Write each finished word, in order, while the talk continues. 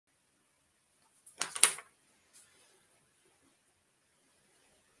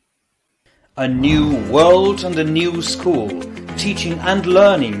A new world and a new school, teaching and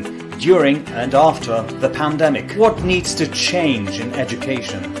learning during and after the pandemic. What needs to change in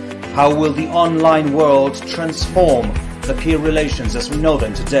education? How will the online world transform the peer relations as we know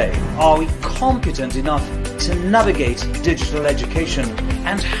them today? Are we competent enough to navigate digital education,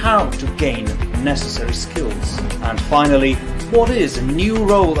 and how to gain necessary skills? And finally, what is a new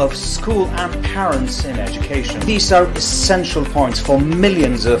role of school and parents in education? These are essential points for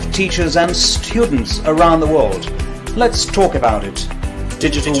millions of teachers and students around the world. Let's talk about it.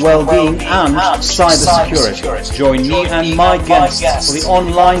 Digital well-being and cybersecurity. Join me and my guests for the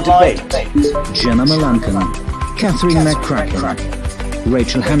online debate. Jenna Melanchon, Catherine McCracken,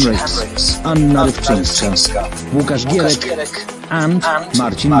 Rachel Henriks, Anna Rywczyńska, Łukasz Gierek and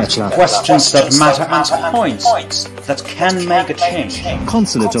Marcin Mechler. Questions that matter and points that can make a change.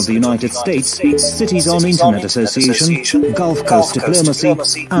 Consulate of the United States, Cities on Internet Association, Gulf Coast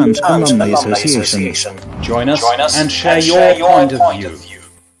Diplomacy and Alumni Association. Join us and share your point of view.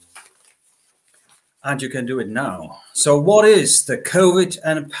 And you can do it now. So what is the COVID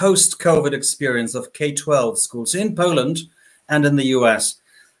and post-COVID experience of K-12 schools in Poland and in the US?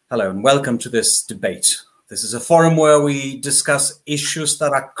 Hello and welcome to this debate. This is a forum where we discuss issues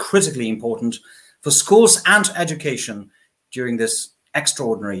that are critically important for schools and education during this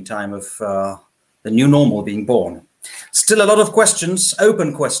extraordinary time of the new normal being born. Still a lot of questions,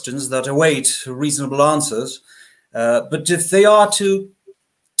 open questions that await reasonable answers. But if they are to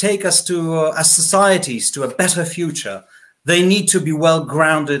take us to, as societies, to a better future, they need to be well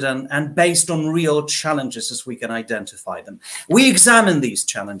grounded and based on real challenges as we can identify them. We examine these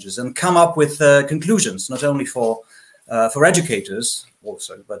challenges and come up with conclusions, not only for educators,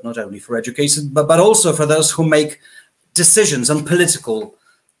 also, but not only for educators, but also for those who make decisions on political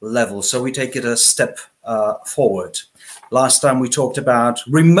level. So we take it a step forward. Last time we talked about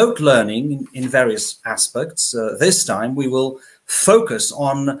remote learning in various aspects. This time we will focus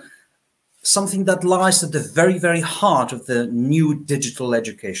on something that lies at the very, very heart of the new digital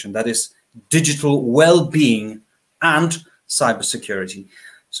education, that is digital well-being and cybersecurity.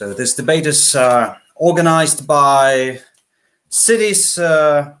 So this debate is organized by Cities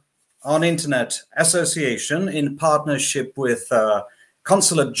on Internet Association in partnership with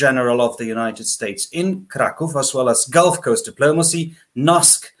Consulate General of the United States in Kraków, as well as Gulf Coast Diplomacy,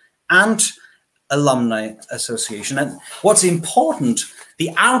 NUSC, and Alumni Association. And what's important,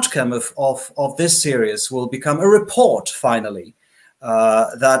 the outcome of this series will become a report, finally,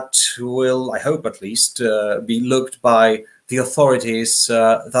 that will, I hope at least, be looked by the authorities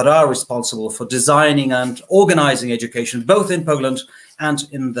that are responsible for designing and organizing education, both in Poland and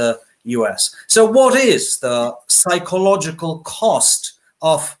in the US. So what is the psychological cost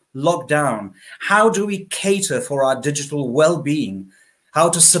of lockdown? How do we cater for our digital well-being? How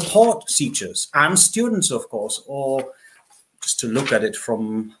to support teachers and students, of course, or just to look at it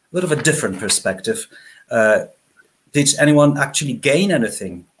from a bit of a different perspective. Did anyone actually gain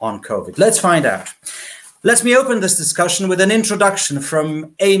anything on COVID? Let's find out. Let me open this discussion with an introduction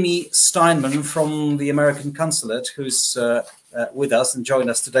from Amy Steinman from the American Consulate, who's with us and joined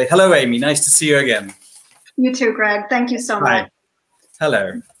us today. Hello, Amy. Nice to see you again. You too, Greg. Thank you so much. Hi.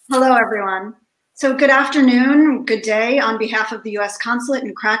 Hello. Hello, everyone. So good afternoon, good day on behalf of the U.S. Consulate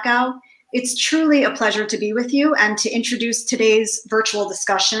in Krakow. It's truly a pleasure to be with you and to introduce today's virtual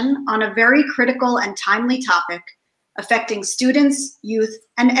discussion on a very critical and timely topic affecting students, youth,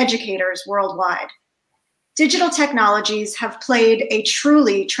 and educators worldwide. Digital technologies have played a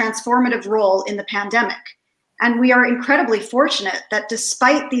truly transformative role in the pandemic, and we are incredibly fortunate that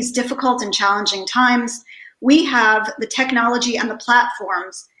despite these difficult and challenging times, we have the technology and the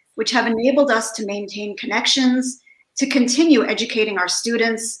platforms which have enabled us to maintain connections, to continue educating our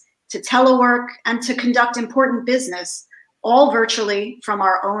students, to telework, and to conduct important business, all virtually from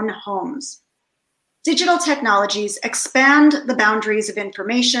our own homes. Digital technologies expand the boundaries of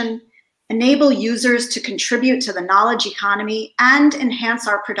information, enable users to contribute to the knowledge economy, and enhance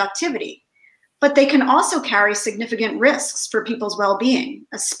our productivity. But they can also carry significant risks for people's well-being,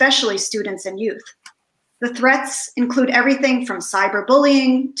 especially students and youth. The threats include everything from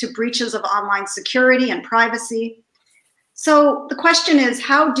cyberbullying to breaches of online security and privacy. So the question is,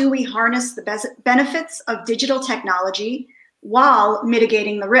 how do we harness the benefits of digital technology while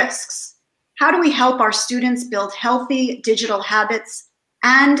mitigating the risks? How do we help our students build healthy digital habits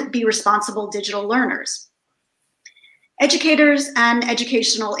and be responsible digital learners? Educators and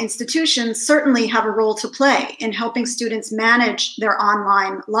educational institutions certainly have a role to play in helping students manage their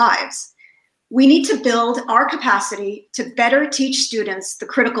online lives. We need to build our capacity to better teach students the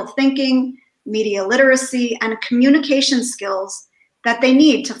critical thinking, media literacy, and communication skills that they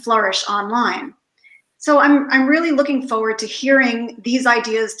need to flourish online. So I'm really looking forward to hearing these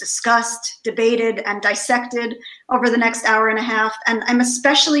ideas discussed, debated, and dissected over the next hour and a half. And I'm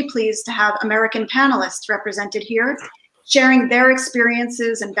especially pleased to have American panelists represented here, sharing their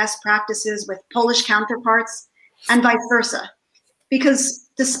experiences and best practices with Polish counterparts and vice versa. Because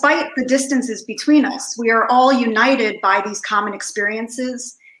despite the distances between us, we are all united by these common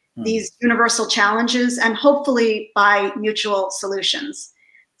experiences, these universal challenges, and hopefully by mutual solutions.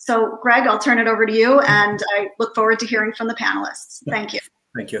 So, Greg, I'll turn it over to you, and I look forward to hearing from the panelists. Thank you.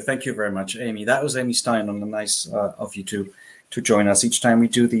 Thank you. Thank you very much, Amy. That was Amy Stein, and nice of you to join us each time we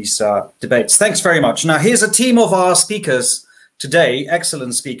do these debates. Thanks very much. Now, here's a team of our speakers today,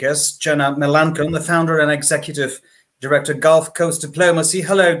 excellent speakers. Jenna Melancon, the founder and executive director, Gulf Coast Diplomacy.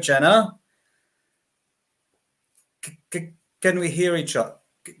 Hello, Jenna. Can we hear each other?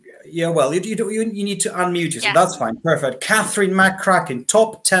 Yeah, well, you need to unmute yourself. Yes. That's fine. Perfect. Catherine McCracken,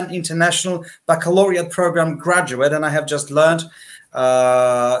 top 10 international baccalaureate program graduate, and I have just learned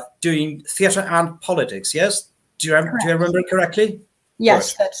doing theatre and politics. Yes, do you remember correctly?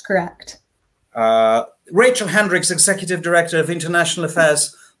 Yes, that's correct. Rachel Hendricks, executive director of international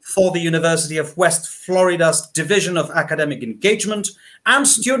affairs for the University of West Florida's Division of Academic Engagement and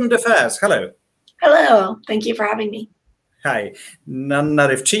Student Affairs. Hello. Hello. Thank you for having me. Hi, Nanna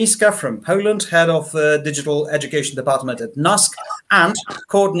Rywczyńska from Poland, head of the Digital Education Department at NUSC and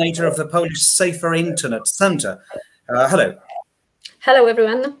coordinator of the Polish Safer Internet Center. Hello. Hello,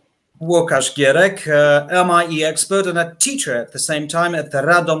 everyone. Łukasz Gierek, MIE expert and a teacher at the same time at the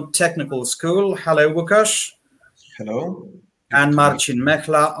Radom Technical School. Hello, Łukasz. Hello. And Marcin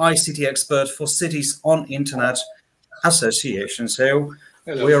Mechla, ICT expert for Cities on Internet Association. So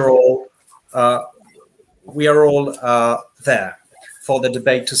hello. We are all there for the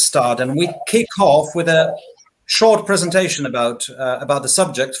debate to start, and we kick off with a short presentation about the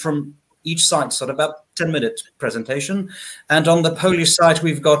subject from each side, sort of about 10-minute presentation. And on the Polish side,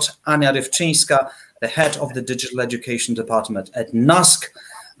 we've got Ania Rywczyńska, the head of the Digital Education Department at NUSC,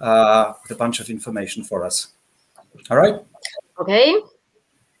 with a bunch of information for us. All right. Okay.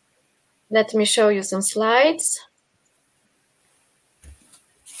 Let me show you some slides.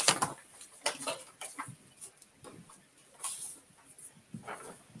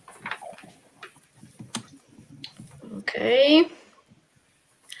 Okay.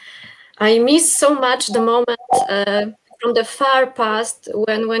 I miss so much the moment from the far past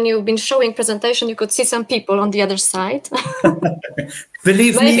when you've been showing presentation, you could see some people on the other side.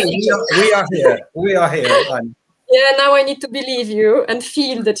 Believe me, we are here. We are here. Yeah, now I need to believe you and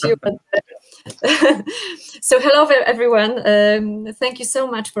feel that you are there. So hello, everyone. Thank you so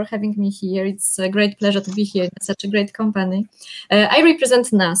much for having me here. It's a great pleasure to be here in such a great company. I represent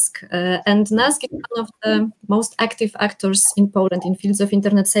NUSC, and NUSC is one of the most active actors in Poland in fields of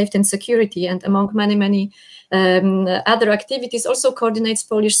internet safety and security, and among many other activities, also coordinates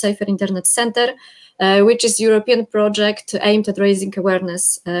Polish Safer Internet Center, which is a European project aimed at raising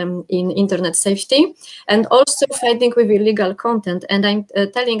awareness in internet safety and also fighting with illegal content. And I'm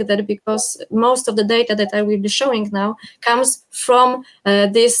telling that because most of the data that I will be showing now comes from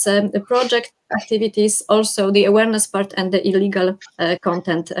this project activities, also the awareness part and the illegal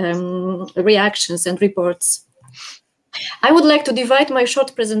content reactions and reports. I would like to divide my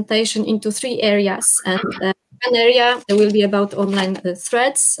short presentation into 3 areas. And one area will be about online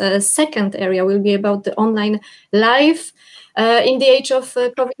threats. Second area will be about the online life in the age of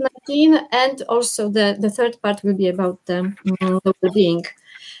COVID-19. And also the third part will be about the well-being.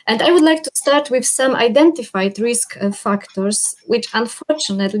 And I would like to start with some identified risk factors, which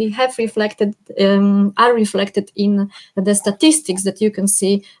unfortunately have reflected, are reflected in the statistics that you can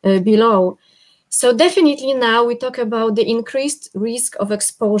see below. So definitely now we talk about the increased risk of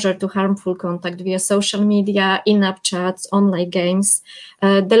exposure to harmful contact via social media, in-app chats, online games.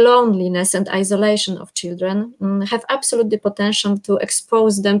 The loneliness and isolation of children have absolutely potential to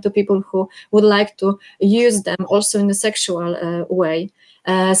expose them to people who would like to use them also in a sexual way.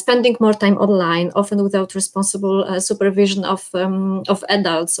 Spending more time online, often without responsible supervision of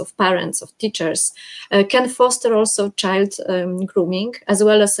adults, of parents, of teachers, can foster also child grooming as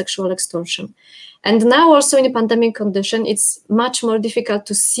well as sexual extortion. And now also in a pandemic condition, it's much more difficult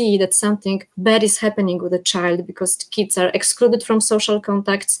to see that something bad is happening with a child because kids are excluded from social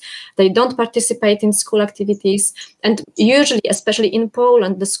contacts, they don't participate in school activities, and usually, especially in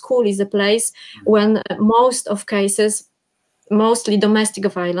Poland, the school is a place when most of cases mostly domestic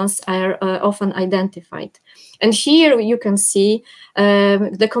violence are often identified. And here you can see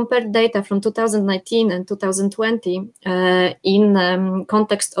the compared data from 2019 and 2020 in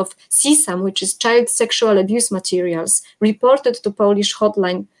context of CSAM, which is child sexual abuse materials, reported to Polish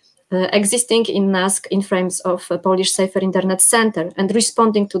hotline existing in NASK in frames of Polish Safer Internet Center and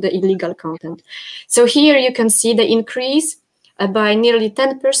responding to the illegal content. So here you can see the increase by nearly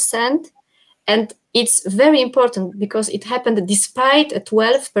 10%, and it's very important because it happened despite a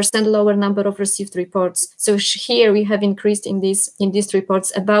 12% lower number of received reports. So here we have increased in these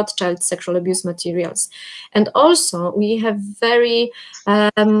reports about child sexual abuse materials. And also we have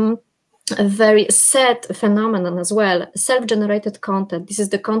a very sad phenomenon as well, self-generated content. This is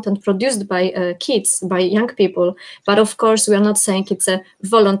the content produced by kids, by young people, but of course we are not saying it's a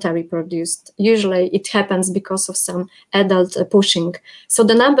voluntary produced. Usually it happens because of some adult pushing. So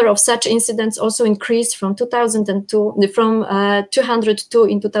the number of such incidents also increased from 202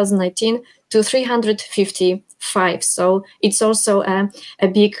 in 2019 to 355. So it's also a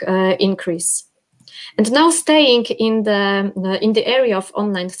big increase. And now staying in the area of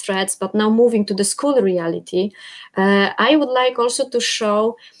online threats, but now moving to the school reality, I would like also to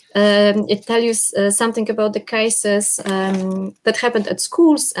tell you something about the cases that happened at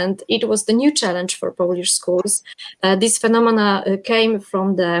schools, and it was the new challenge for Polish schools. This phenomena came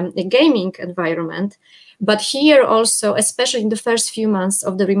from the gaming environment. But here also, especially in the first few months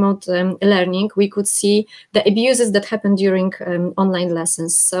of the remote learning, we could see the abuses that happened during online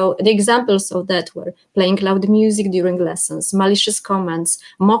lessons. So the examples of that were playing loud music during lessons, malicious comments,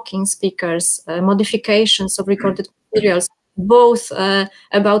 mocking speakers, modifications of recorded materials, both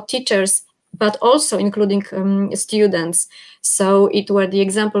about teachers, but also including students. So it were the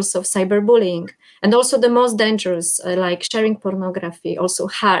examples of cyberbullying. And also the most dangerous, like sharing pornography, also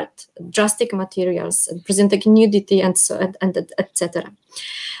hard, drastic materials, presenting nudity, and etc.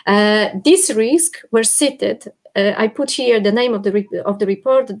 These risks were cited. I put here the name of the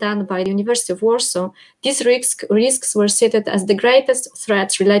report done by the University of Warsaw. These risks were cited as the greatest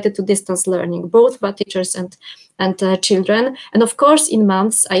threats related to distance learning, both by teachers and children. And of course, in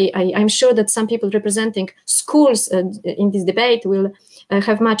months, I'm sure that some people representing schools in this debate will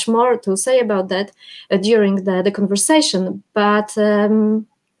have much more to say about that during the conversation. But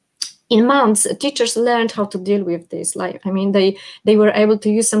in months, teachers learned how to deal with this. They were able to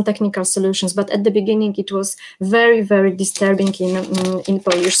use some technical solutions, but at the beginning, it was very, very disturbing in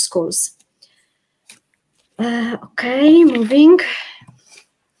Polish schools. Okay, moving.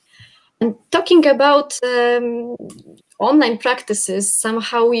 And talking about online practices,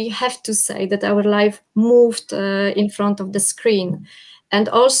 somehow we have to say that our life moved in front of the screen. And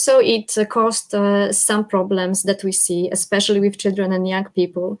also it caused some problems that we see, especially with children and young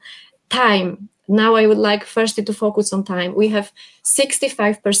people. Time. Now I would like firstly to focus on time. We have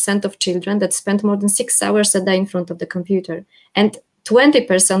 65% of children that spend more than 6 hours a day in front of the computer. And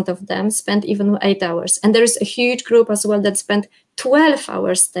 20% of them spend even 8 hours. And there is a huge group as well that spend 12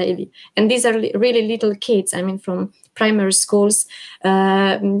 hours daily. And these are really little kids, from primary schools,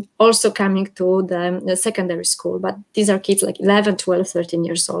 also coming to the secondary school. But these are kids like 11, 12, 13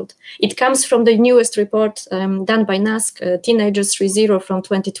 years old. It comes from the newest report done by NASK, Teenagers 3.0 from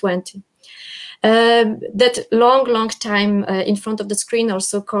 2020. That long time in front of the screen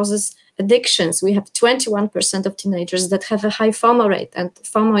also causes addictions. We have 21% of teenagers that have a high FOMO rate, and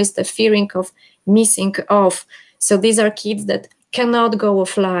FOMO is the fearing of missing off. So these are kids that cannot go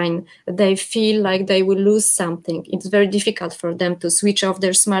offline. They feel like they will lose something. It's very difficult for them to switch off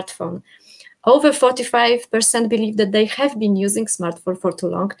their smartphone. Over 45% believe that they have been using smartphone for too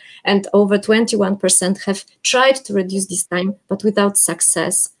long, and over 21% have tried to reduce this time, but without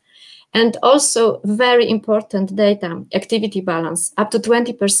success. And also very important data, activity balance, up to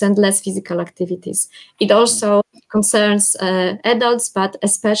 20% less physical activities. It also concerns adults, but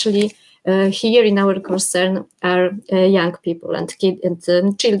especially here in our concern are young people and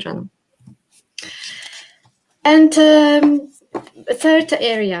children. And third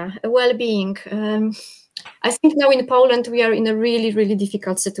area, well-being. I think now in Poland we are in a really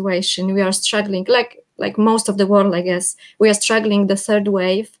difficult situation. We are struggling, like most of the world, I guess. We are struggling the third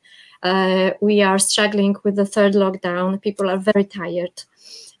wave. We are struggling with the third lockdown. People are very tired.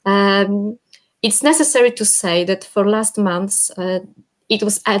 It's necessary to say that for last months, it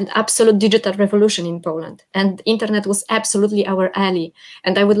was an absolute digital revolution in Poland, and internet was absolutely our ally.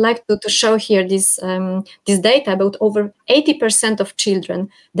 And I would like to show here this data about over 80% of children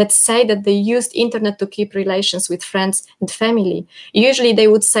that say that they used internet to keep relations with friends and family. Usually they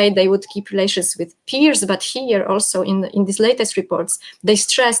would say they would keep relations with peers, but here also in these latest reports, they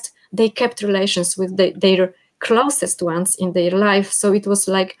stressed they kept relations with their closest ones in their life. So it was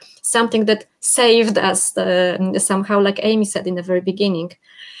like something that saved us somehow, like Amy said in the very beginning.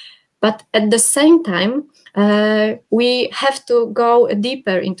 But at the same time, we have to go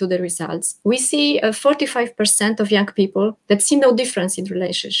deeper into the results. We see 45% of young people that see no difference in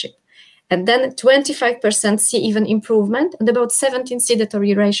relationship. And then 25% see even improvement, and about 17% see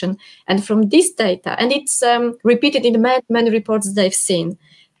deterioration. And from this data, and it's repeated in many, many reports they've seen,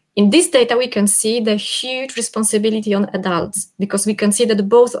 in this data, we can see the huge responsibility on adults, because we can see that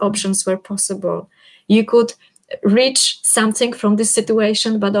both options were possible. You could reach something from this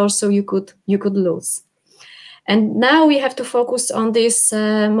situation, but also you could lose. And now we have to focus on this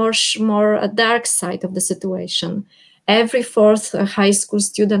more dark side of the situation. Every fourth high school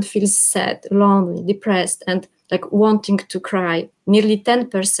student feels sad, lonely, depressed, and like wanting to cry. Nearly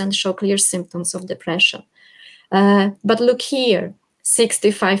 10% show clear symptoms of depression. But look here,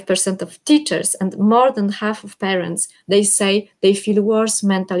 65% of teachers and more than half of parents, they say they feel worse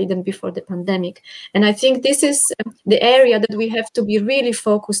mentally than before the pandemic. And I think this is the area that we have to be really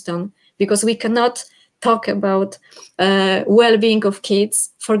focused on, because we cannot talk about well-being of kids,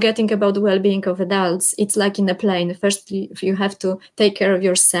 forgetting about the well-being of adults. It's like in a plane. First, you have to take care of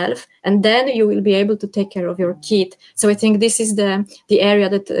yourself, and then you will be able to take care of your kid. So I think this is the area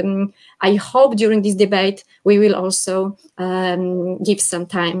that I hope during this debate we will also give some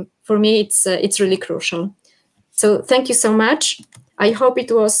time. For me, it's really crucial. So thank you so much. I hope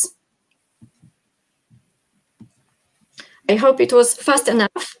it was fast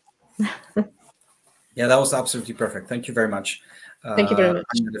enough. Yeah, that was absolutely perfect. Thank you very much. Thank you very much.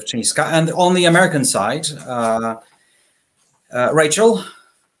 And on the American side, Rachel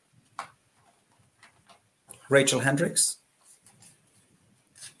Hendricks.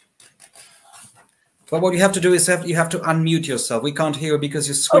 But what you have to do is you have to unmute yourself. We can't hear you because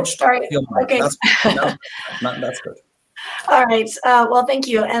you switched. Oh, sorry. Your mic. Okay. That's good. All right. Well, thank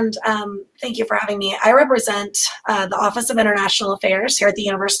you. And thank you for having me. I represent the Office of International Affairs here at the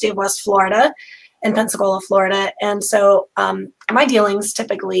University of West Florida in Pensacola, Florida. And so my dealings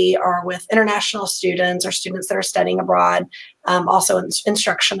typically are with international students or students that are studying abroad, also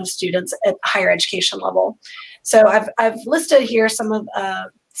instruction of students at higher education level. So I've listed here some of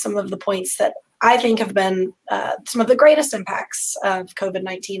the points that I think have been some of the greatest impacts of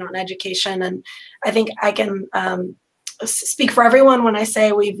COVID-19 on education. And I think I can speak for everyone when I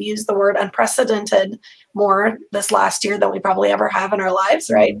say we've used the word unprecedented more this last year than we probably ever have in our lives,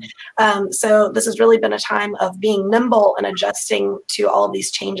 right? So this has really been a time of being nimble and adjusting to all of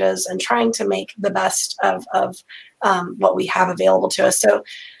these changes and trying to make the best of what we have available to us. So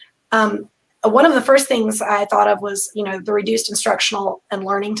one of the first things I thought of was, the reduced instructional and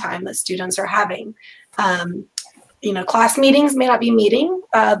learning time that students are having. Class meetings may not be meeting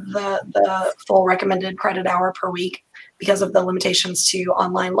the full recommended credit hour per week because of the limitations to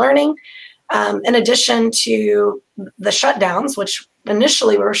online learning. In addition to the shutdowns, which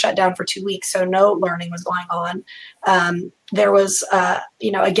initially we were shut down for 2 weeks, so no learning was going on. There was, a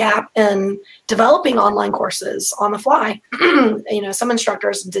gap in developing online courses on the fly. Some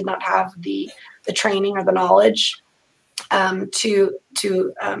instructors did not have the training or the knowledge to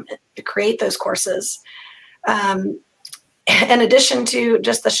create those courses. In addition to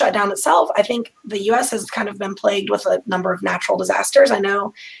just the shutdown itself, I think the U.S. has kind of been plagued with a number of natural disasters. I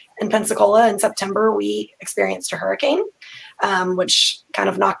know in Pensacola in September, we experienced a hurricane, which kind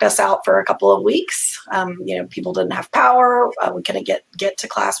of knocked us out for a couple of weeks. People didn't have power. We couldn't get to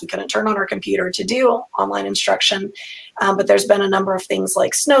class. We couldn't turn on our computer to do online instruction. But there's been a number of things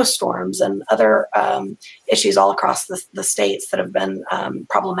like snowstorms and other issues all across the states that have been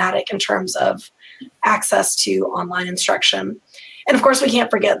problematic in terms of access to online instruction. And of course, we can't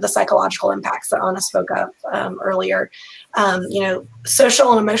forget the psychological impacts that Anna spoke of earlier.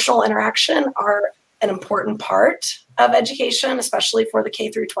 Social and emotional interaction are an important part of education, especially for the K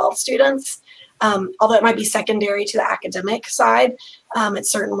through 12 students. Although it might be secondary to the academic side,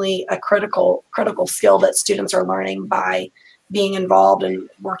 it's certainly a critical skill that students are learning by being involved and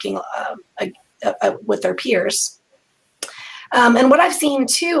working with their peers. And what I've seen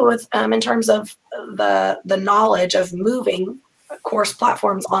too, in terms of the knowledge of moving course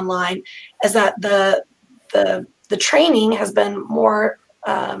platforms online, is that the training has been more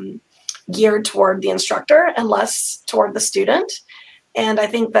geared toward the instructor and less toward the student. And I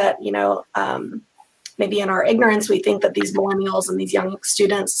think that, maybe in our ignorance, we think that these millennials and these young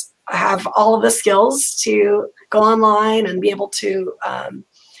students have all of the skills to go online and be able to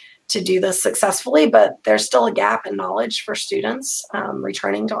to do this successfully, but there's still a gap in knowledge for students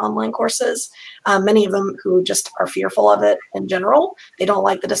returning to online courses. Many of them who just are fearful of it in general. They don't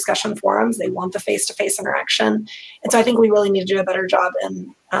like the discussion forums. They want the face-to-face interaction. And so I think we really need to do a better job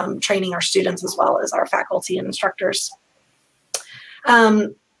in training our students as well as our faculty and instructors.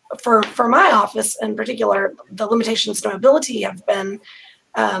 For my office in particular, the limitations to mobility have been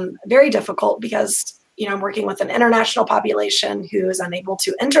very difficult because I'm working with an international population who is unable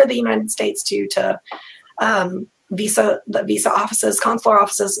to enter the United States due to the visa offices, consular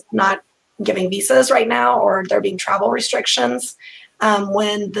offices not giving visas right now, or there being travel restrictions.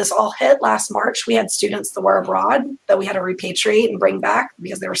 When this all hit last March, we had students that were abroad that we had to repatriate and bring back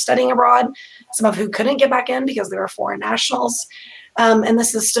because they were studying abroad, some of who couldn't get back in because they were foreign nationals. And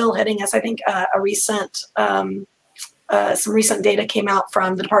this is still hitting us. I think some recent data came out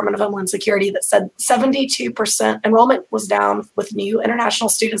from the Department of Homeland Security that said 72% enrollment was down with new international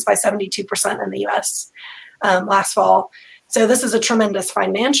students by 72% in the US last fall. So this is a tremendous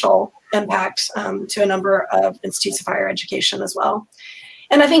financial impact to a number of institutes of higher education as well.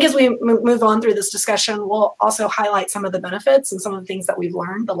 And I think as we move on through this discussion, we'll also highlight some of the benefits and some of the things that we've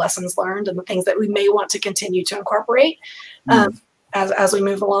learned, the lessons learned, and the things that we may want to continue to incorporate as we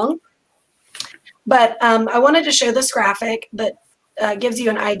move along. But I wanted to show this graphic that gives you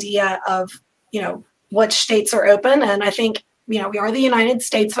an idea of, which states are open. And I think, we are the United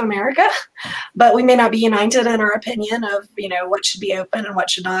States of America, but we may not be united in our opinion of, what should be open and what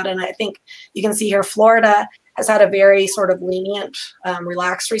should not. And I think you can see here, Florida has had a very sort of lenient,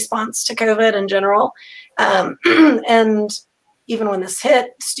 relaxed response to COVID in general. And even when this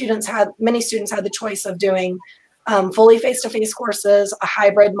hit, many students had the choice of doing fully face-to-face courses, a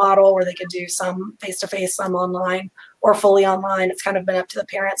hybrid model where they could do some face-to-face, some online, or fully online. It's kind of been up to the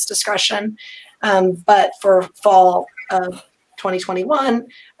parents' discretion. But for fall of 2021,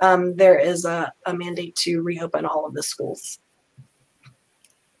 there is a mandate to reopen all of the schools.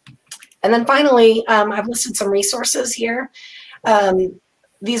 And then finally, I've listed some resources here.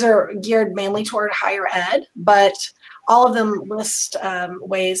 These are geared mainly toward higher ed, but all of them list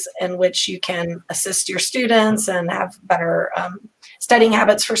ways in which you can assist your students and have better studying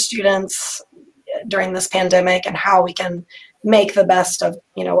habits for students during this pandemic, and how we can make the best of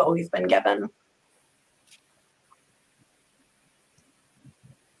what we've been given.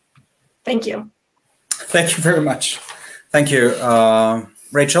 Thank you. Thank you very much. Thank you,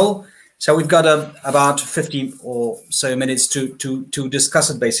 Rachel. So we've got about 50 or so minutes to discuss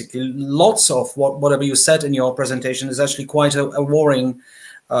it, basically. Lots of whatever you said in your presentation is actually quite a worrying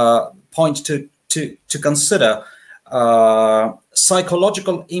point to consider.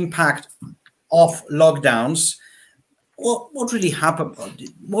 Psychological impact of lockdowns. What really happened?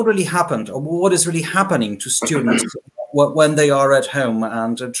 What really happened, or what is really happening to students when they are at home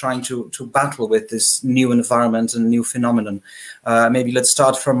and trying to battle with this new environment and new phenomenon? Maybe let's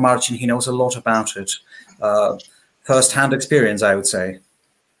start from Marcin. He knows a lot about it. First-hand experience, I would say.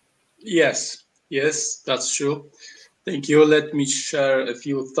 Yes, that's true. Thank you. Let me share a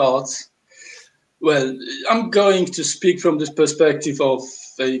few thoughts. Well, I'm going to speak from this perspective of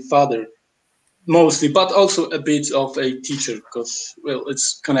a father, mostly, but also a bit of a teacher, because, well,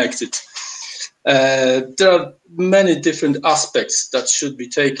 it's connected. There are many different aspects that should be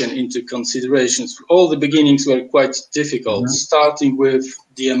taken into consideration. All the beginnings were quite difficult, starting with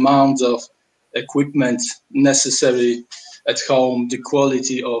the amount of equipment necessary at home, the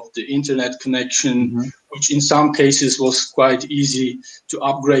quality of the internet connection, which in some cases was quite easy to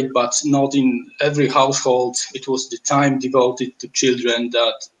upgrade, but not in every household. It was the time devoted to children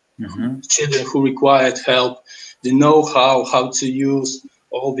that children who required help, the know-how, how to use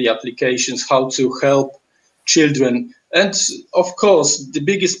all the applications, how to help children. And of course, the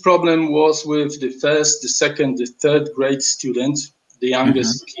biggest problem was with the first, the second, the third grade students, the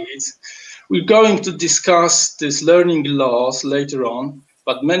youngest kids. We're going to discuss this learning loss later on,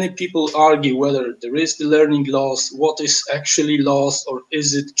 but many people argue whether there is the learning loss, what is actually lost, or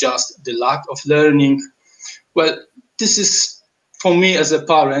is it just the lack of learning? Well, this is, for me as a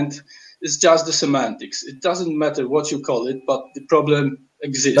parent, it's just the semantics. It doesn't matter what you call it, but the problem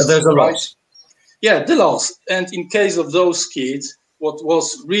exists. But there's a loss. Yeah, the loss. And in case of those kids, what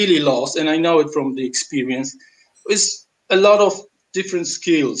was really lost, and I know it from the experience, is a lot of different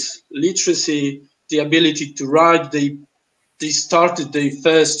skills, literacy, the ability to write. They started their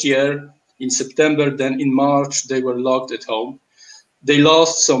first year in September, then in March, they were locked at home. They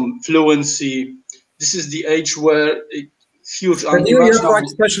lost some fluency. This is the age where huge. But you're quite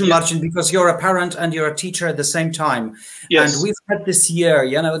special, Marcin, because you're a parent and you're a teacher at the same time. Yes. And we've had this year,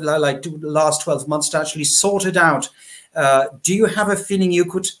 like the last 12 months, to actually sort it out Do you have a feeling you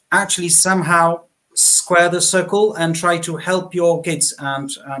could actually somehow square the circle and try to help your kids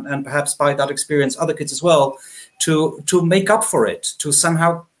and perhaps by that experience other kids as well to make up for it, to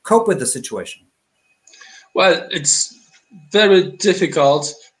somehow cope with the situation? Well, it's very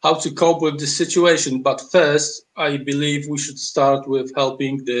difficult how to cope with the situation, but first I believe we should start with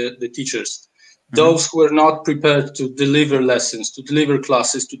helping the teachers, those who are not prepared to deliver lessons, to deliver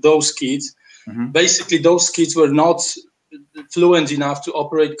classes to those kids. Basically those kids were not fluent enough to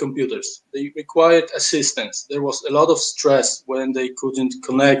operate computers. They required assistance. There was a lot of stress when they couldn't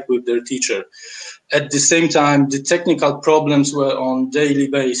connect with their teacher. At the same time, the technical problems were on daily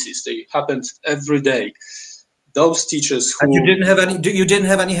basis. They happened every day. Those teachers who... And you didn't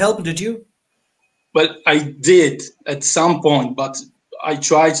have any help, did you? Well, I did at some point, but I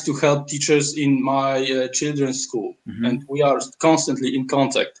tried to help teachers in my children's school, and we are constantly in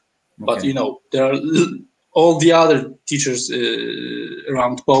contact. Okay. But, you know, there are all the other teachers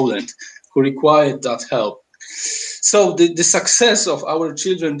around Poland who required that help. So the success of our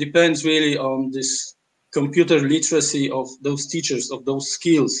children depends really on this computer literacy of those teachers, of those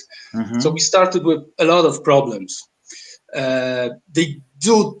skills. So we started with a lot of problems. They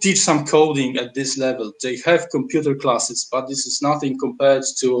do teach some coding at this level. They have computer classes, but this is nothing compared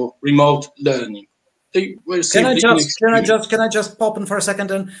to remote learning. Can I just pop in for a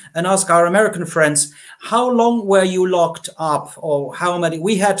second and ask our American friends, how long were you locked up, or how many?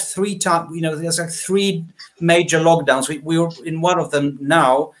 We had 3 times, you know, there's like 3 major lockdowns. We were in one of them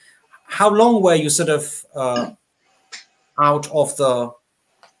now. How long were you sort of out of the...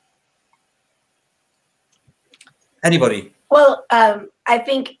 Anybody? Well, I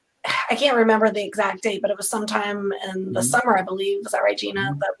think, I can't remember the exact date, but it was sometime in the summer, I believe. Is that right,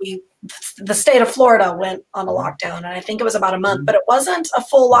 Gina? That the state of Florida went on a lockdown, and I think it was about a month, but it wasn't a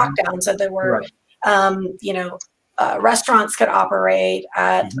full lockdown. So there were, you know, restaurants could operate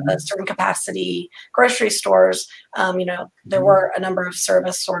at a certain capacity, grocery stores, you know, there were a number of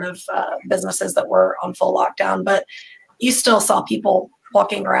service sort of businesses that were on full lockdown, but you still saw people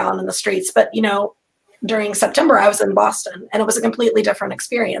walking around in the streets. But, you know, during September, I was in Boston, and it was a completely different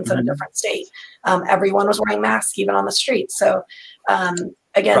experience in a different state. Everyone was wearing masks, even on the street. So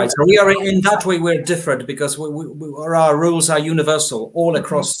again, right. So we are in that way, we're different because our rules are universal all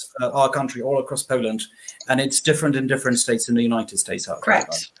across our country, all across Poland, and it's different in different states in the United States.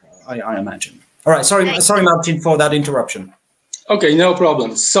 Correct. I imagine. All right. Sorry, Martin, for that interruption. Okay, no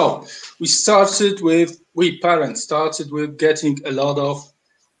problem. So we parents started with getting a lot of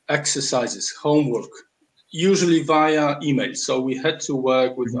exercises, homework, usually via email. So we had to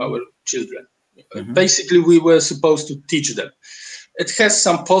work with our children. Basically, we were supposed to teach them. It has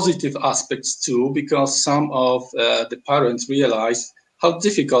some positive aspects too, because some of the parents realized how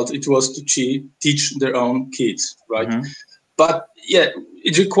difficult it was to teach their own kids, right? But yeah,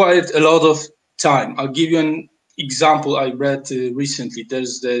 it required a lot of time. I'll give you an example I read recently.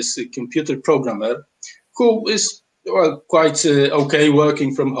 There's this computer programmer who is quite okay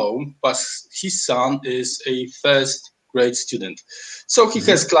working from home, but his son is a first grade student. So he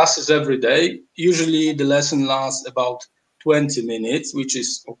has classes every day. Usually the lesson lasts about 20 minutes, which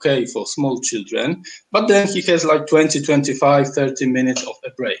is okay for small children. But then he has like 20, 25, 30 minutes of a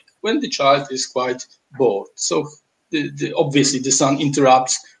break when the child is quite bored. So obviously the son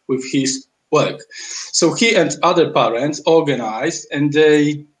interrupts with his work. So he and other parents organized, and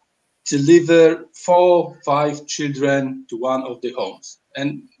they deliver 4, 5 children to one of the homes,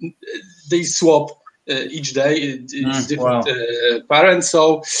 and they swap each day. It's different parents.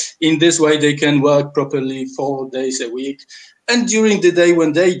 So in this way, they can work properly 4 days a week. And during the day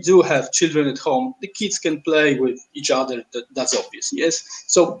when they do have children at home, the kids can play with each other. That's obvious, yes?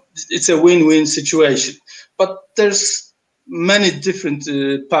 So it's a win-win situation. But there's many different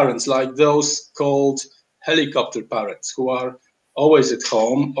parents, like those called helicopter parents, who are always at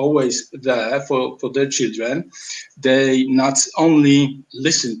home, always there for their children. They not only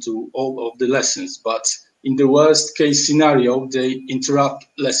listen to all of the lessons, but in the worst case scenario, they interrupt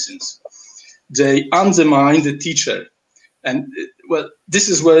lessons. They undermine the teacher. And well, this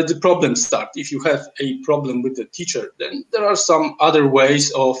is where the problems start. If you have a problem with the teacher, then there are some other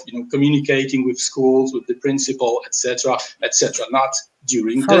ways of communicating with schools, with the principal, etc., etc. Not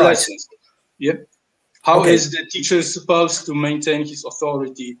during the lessons. Yeah. How is the teacher supposed to maintain his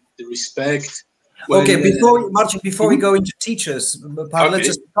authority, the respect? Before we go into teachers, let's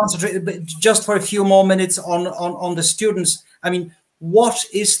just concentrate just for a few more minutes on the students. I mean, what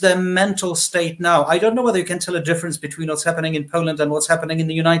is their mental state now? I don't know whether you can tell a difference between what's happening in Poland and what's happening in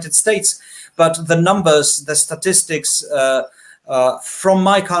the United States, but the numbers, the statistics, from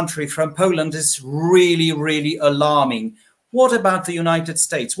my country, from Poland, is really, really alarming. What about the United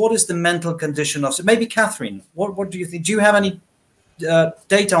States? What is the mental condition of, maybe Catherine, what do you think? Do you have any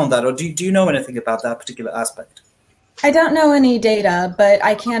data on that, or do you know anything about that particular aspect? I don't know any data, but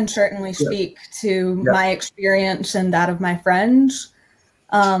I can certainly speak to my experience and that of my friends.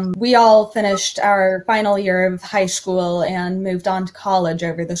 We all finished our final year of high school and moved on to college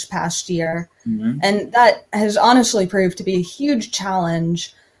over this past year. And that has honestly proved to be a huge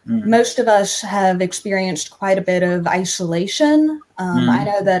challenge. Most of us have experienced quite a bit of isolation. I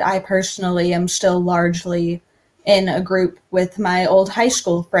know that I personally am still largely in a group with my old high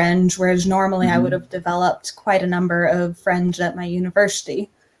school friends, whereas normally I would have developed quite a number of friends at my university,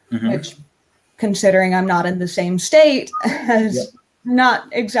 which, considering I'm not in the same state, has not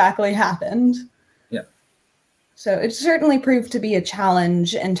exactly happened. So it's certainly proved to be a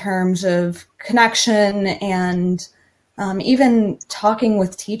challenge in terms of connection and even talking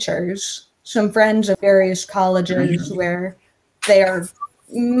with teachers. Some friends of various colleges where they are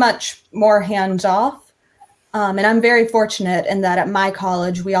much more hands-off. And I'm very fortunate in that at my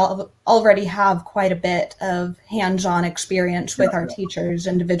college, we already have quite a bit of hands-on experience with our teachers,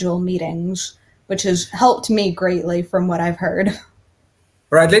 individual meetings, which has helped me greatly from what I've heard.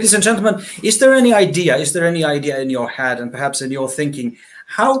 Right, ladies and gentlemen, is there any idea in your head and perhaps in your thinking,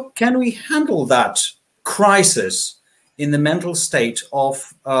 how can we handle that crisis in the mental state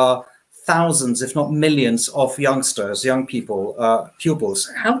of thousands, if not millions, of youngsters, young people, pupils?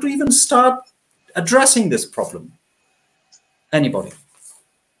 How to even start addressing this problem? Anybody?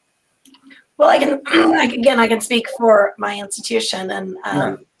 Well, I can speak for my institution, and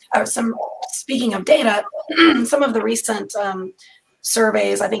speaking of data, some of the recent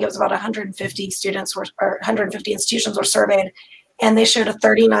surveys, I think it was about 150 students or 150 institutions were surveyed, and they showed a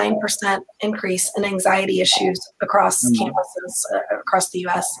 39% increase in anxiety issues across campuses across the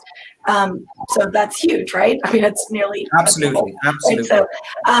U.S. So that's huge, right? I mean, it's nearly absolutely. Right? So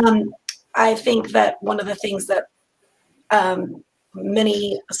I think that one of the things that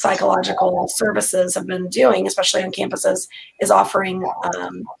many psychological services have been doing, especially on campuses, is offering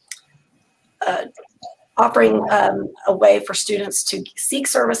a way for students to seek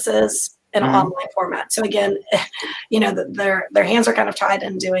services in an online format. So again, you know, their hands are kind of tied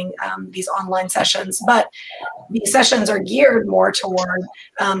in doing these online sessions, but these sessions are geared more toward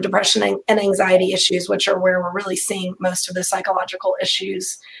depression and anxiety issues, which are where we're really seeing most of the psychological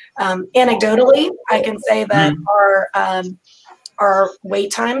issues. Anecdotally, I can say that our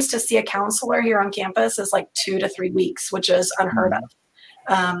wait times to see a counselor here on campus is like 2 to 3 weeks, which is unheard of.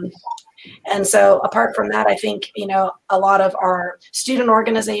 And so apart from that, I think, you know, a lot of our student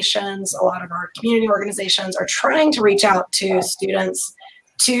organizations, a lot of our community organizations are trying to reach out to students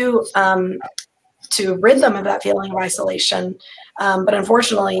to rid them of that feeling of isolation. But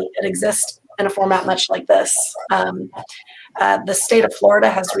unfortunately, it exists in a format much like this. The state of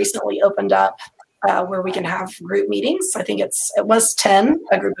Florida has recently opened up where we can have group meetings. I think it was 10,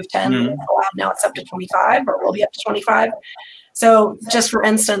 a group of 10 allowed. Now it's up to 25, or will be up to 25. So just for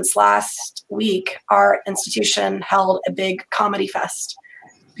instance, last week, our institution held a big comedy fest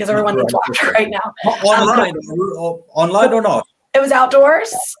because everyone needs laughter right now. Online or not? It was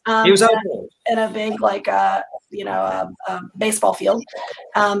outdoors. It was outdoors. In a big, like, baseball field.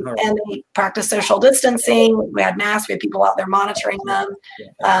 And they practiced social distancing. We had masks. We had people out there monitoring them.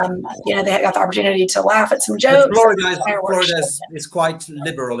 You know, they got the opportunity to laugh at some jokes. Florida is quite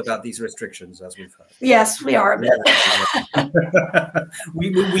liberal about these restrictions, as we've heard. Yes, we are a bit.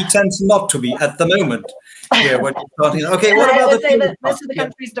 we tend not to be at the moment. Okay, what about I would say that most of the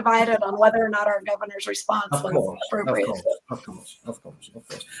country is divided on whether or not our governor's response was appropriate. Of course.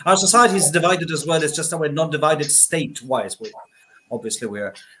 Our society is divided as well. It's just that we're not divided state-wise. Obviously,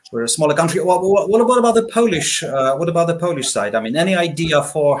 we're a smaller country. What about the Polish? What about the Polish side? I mean, any idea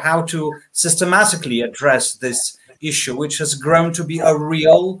for how to systematically address this issue, which has grown to be a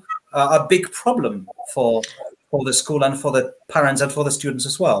real, a big problem for the school and for the parents and for the students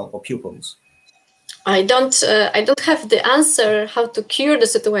as well, or pupils? I don't have the answer how to cure the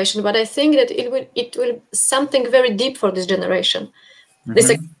situation, but I think that it will be something very deep for this generation. This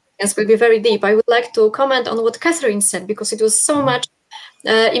experience will be very deep. I would like to comment on what Catherine said, because it was so much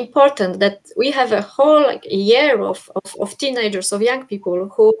important that we have a whole year of teenagers, of young people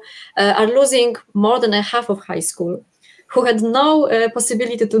who are losing more than a half of high school, who had no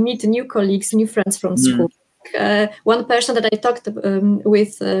possibility to meet new colleagues, new friends from school. One person that I talked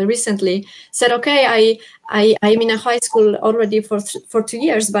with recently said, okay, I'm in a high school already for 2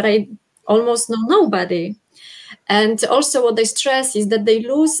 years, but I almost know nobody. And also what they stress is that they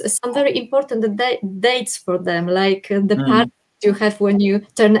lose some very important dates for them, like the party you have when you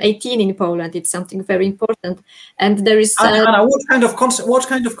turn 18 in Poland. It's something very important, and there is. Anna, what kind of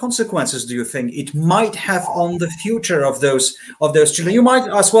consequences do you think it might have on the future of those children? You might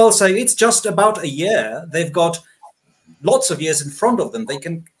as well say it's just about a year. They've got lots of years in front of them. They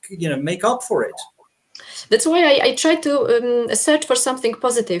can, make up for it. That's why I try to search for something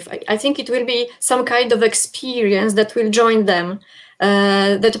positive. I think it will be some kind of experience that will join them.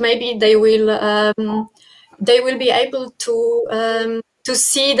 That maybe they will be able to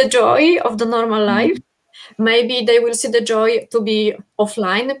see the joy of the normal life. Maybe they will see the joy to be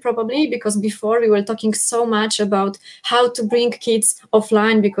offline, probably, because before we were talking so much about how to bring kids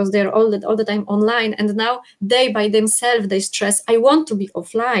offline because they're all the time online, and now they by themselves they stress, I want to be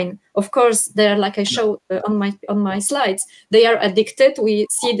offline. Of course, they're, like I showed on my slides, they are addicted. We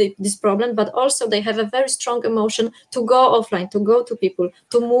see this problem, but also they have a very strong emotion to go offline, to go to people,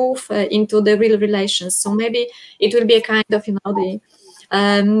 to move into the real relations. So maybe it will be a kind of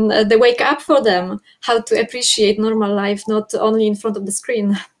the wake up for them, how to appreciate normal life, not only in front of the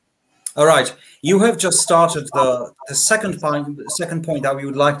screen. All right, you have just started the second point that we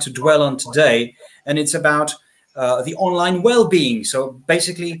would like to dwell on today, and it's about the online well-being. So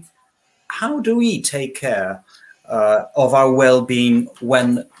basically, how do we take care of our well-being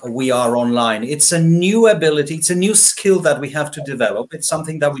when we are online? It's a new ability, it's a new skill that we have to develop. It's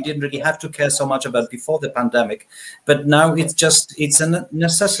something that we didn't really have to care so much about before the pandemic, but now it's a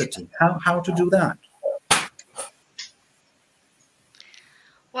necessity. How to do that?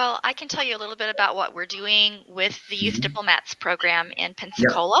 Well, I can tell you a little bit about what we're doing with the Youth Diplomats program in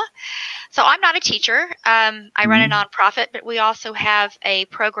Pensacola. So I'm not a teacher. I run a nonprofit, but we also have a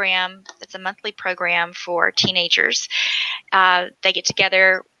program that's a monthly program for teenagers. They get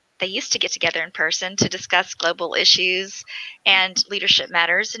together. They used to get together in person to discuss global issues and leadership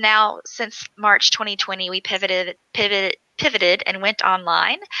matters. Now, since March 2020, we pivoted and went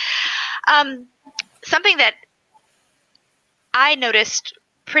online. Something that I noticed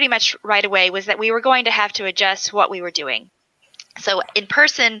pretty much right away was that we were going to have to adjust what we were doing. So in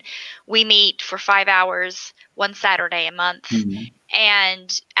person, we meet for 5 hours, one Saturday a month.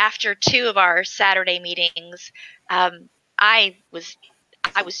 And after 2 of our Saturday meetings, I was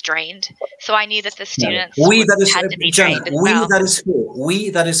drained. So I knew that the students had to be trained as well. That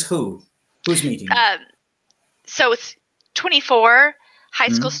is who? Who's meeting? So it's 24 high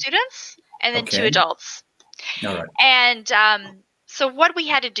school students and then 2 adults. All right. And so what we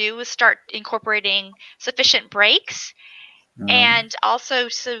had to do was start incorporating sufficient breaks and also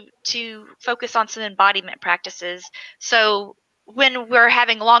to focus on some embodiment practices. So when we're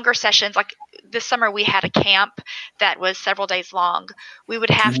having longer sessions, like this summer we had a camp that was several days long, we would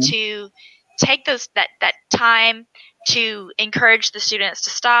have to take that time to encourage the students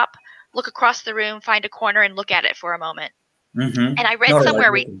to stop, look across the room, find a corner, and look at it for a moment. And I read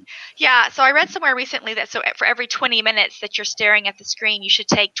somewhere I read somewhere recently that for every 20 minutes that you're staring at the screen, you should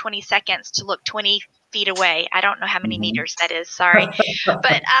take 20 seconds to look 20 feet away. I don't know how many meters that is, sorry.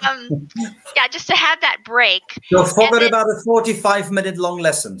 But yeah, just to have that break. So forget about the 45-minute long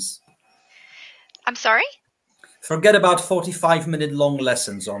lessons. I'm sorry? Forget about 45-minute long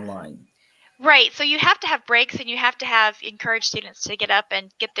lessons online. Right. So you have to have breaks, and you have to encourage students to get up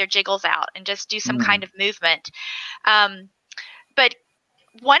and get their jiggles out and just do some kind of movement. But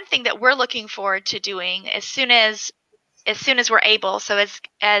one thing that we're looking forward to doing as soon as we're able. So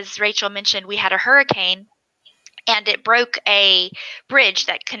as Rachel mentioned, we had a hurricane, and it broke a bridge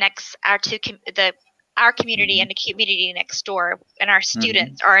that connects our community and the community next door, and our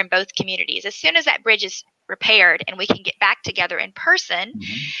students are in both communities. As soon as that bridge is repaired and we can get back together in person,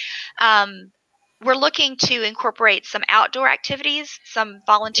 we're looking to incorporate some outdoor activities, some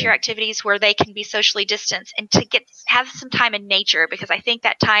volunteer activities where they can be socially distanced, and to have some time in nature, because I think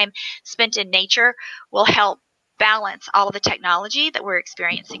that time spent in nature will help balance all of the technology that we're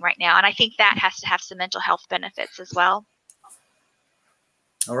experiencing right now. And I think that has to have some mental health benefits as well.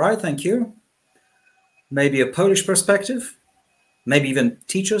 All right, thank you. Maybe a Polish perspective, maybe even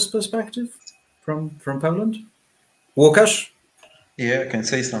teacher's perspective from Poland. Łukasz? Yeah, I can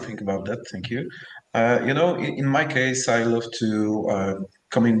say something about that. Thank you. In my case, I love to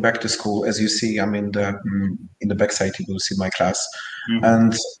coming back to school. As you see, I'm in the backside. You will see my class,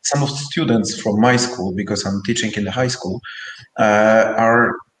 and some of the students from my school, because I'm teaching in the high school,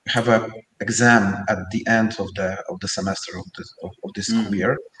 have a exam at the end of the semester of the school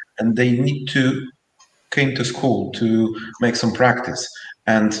year, and they need to came to school to make some practice.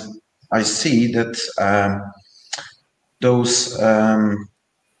 And I see that those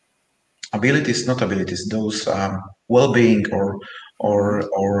those well-being or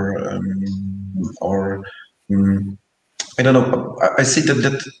I don't know. I see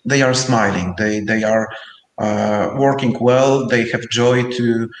that they are smiling. They are working well. They have joy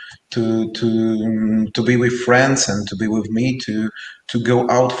to be with friends and to be with me, to go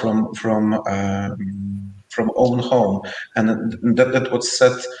out from own home. And that was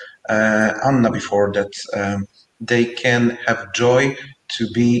said, Anna, before, that they can have joy to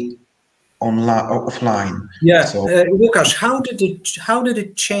be offline. Yeah, so, Łukasz, how did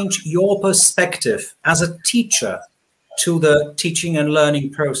it change your perspective as a teacher to the teaching and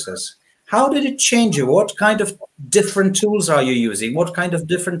learning process? How did it change you? What kind of different tools are you using? What kind of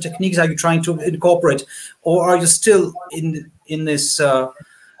different techniques are you trying to incorporate? Or are you still in this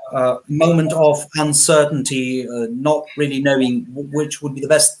moment of uncertainty, not really knowing which would be the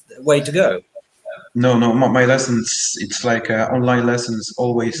best way to go? No, my lessons, it's like online lessons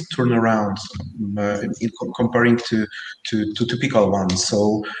always turn around comparing to typical ones.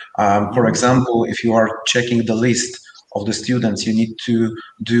 So, for example, if you are checking the list of the students, you need to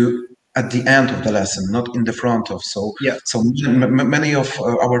do at the end of the lesson, not in the front of. So, yeah. So many of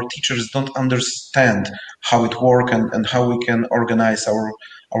our teachers don't understand how it works and how we can organize our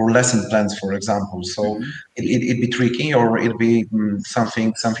lesson plans, for example. So it'd be tricky, or it'd be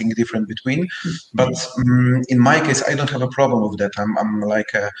something different between. But in my case, I don't have a problem with that. I'm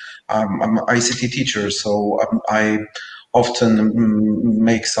like I'm an ICT teacher, so I often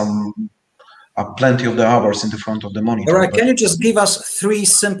make plenty of the hours in the front of the monitor. All right, can you just give us 3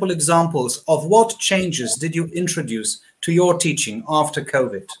 simple examples of what changes did you introduce to your teaching after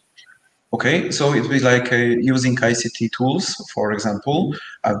COVID? Okay, so it was like using ICT tools, for example,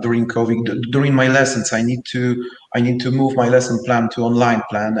 during COVID. During my lessons, I need to move my lesson plan to online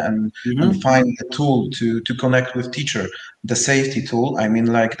plan and find a tool to connect with teacher. The safety tool, I mean,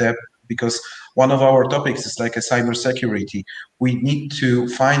 like that, because one of our topics is like a cybersecurity. We need to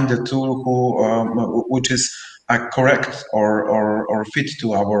find the tool which is correct or fit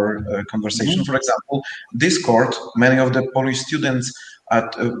to our conversation. For example, Discord. Many of the Polish students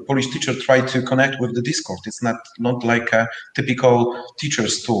at Polish teacher try to connect with the Discord. It's not like a typical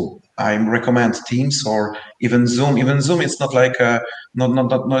teacher's tool. I recommend Teams or even Zoom. Even Zoom, it's not like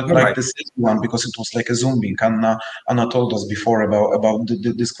not like this one, because it was like a Zoom link. Anna told us before about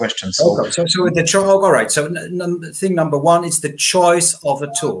this question. So, okay. So all right. So thing number 1 is the choice of a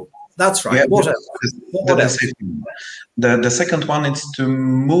tool. That's right. Yeah, what else? The second one is to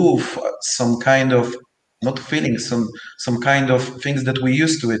move some kind of, not feelings, some kind of things that we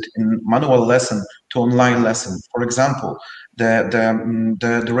used to it in manual lesson to online lesson. For example,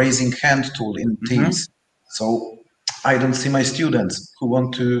 the raising hand tool in Teams. So I don't see my students who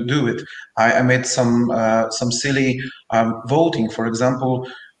want to do it. I made some silly voting. For example,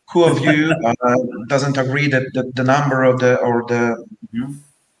 who of you doesn't agree that the number of the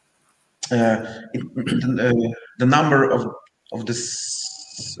number of this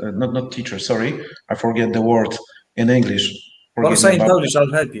not teacher, sorry, I forget the word in English. Well, say in Polish,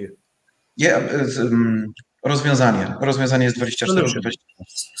 I'll help you. Yeah, rozwiązanie jest 24.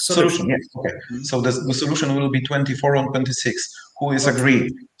 Solution, yes, okay. So the solution will be 24 on 26. Who is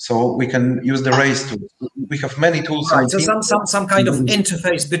agreed? So we can use the raise tool. We have many tools. Right, so some kind of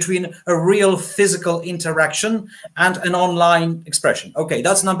interface between a real physical interaction and an online expression. Okay,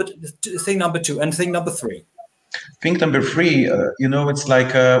 that's thing number 2, and thing number 3. Thing number 3, it's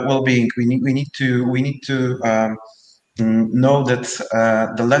like well-being. We need to know that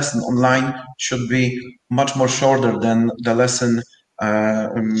the lesson online should be much more shorter than the lesson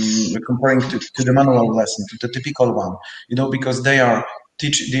comparing to the manual lesson, to the typical one. Because they are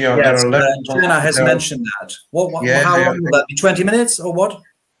teaching. Joanna has mentioned that. How long will that be? 20 minutes or what?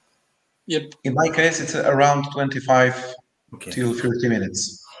 Yep. In my case, it's around 25 till 30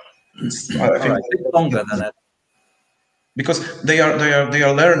 minutes. I think a bit longer than that. Because they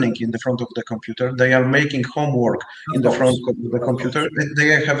are learning in the front of the computer. They are making homework in the front of the computer.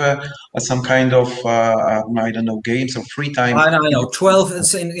 They have some kind of I don't know, games or free time. I know 12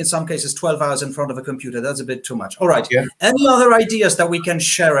 in some cases 12 hours in front of a computer. That's a bit too much. All right. Yeah. Any other ideas that we can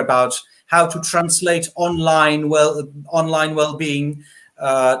share about how to translate online well-being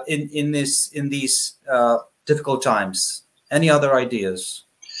in these difficult times? Any other ideas?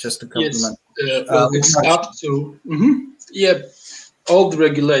 Just to complement. Yes. Well, it's up to. Yeah, all the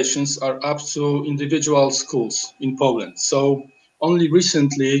regulations are up to individual schools in Poland. So only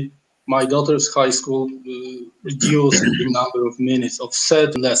recently, my daughter's high school reduced the number of minutes of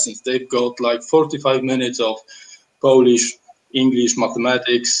set lessons. They've got like 45 minutes of Polish, English,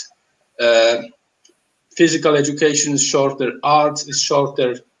 mathematics. Physical education is shorter, arts is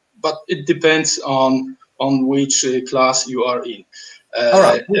shorter, but it depends on which class you are in. All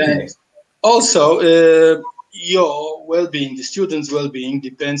right. And also, your well-being, the students' well-being,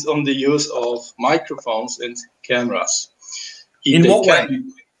 depends on the use of microphones and cameras. In what way?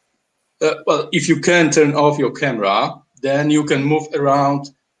 Well, if you can turn off your camera, then you can move around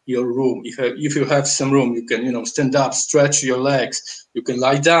your room. If you have some room, you can, you know, stand up, stretch your legs. You can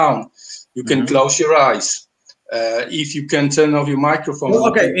lie down. You can close your eyes. If you can turn off your microphone. Well,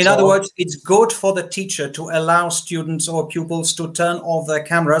 okay, in other words, it's good for the teacher to allow students or pupils to turn off their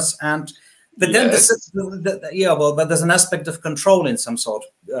cameras, but then but there's an aspect of control in some sort.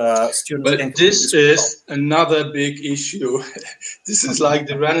 Students. But this is another big issue. This is like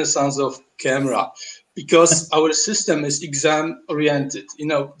the renaissance of camera, because our system is exam oriented. You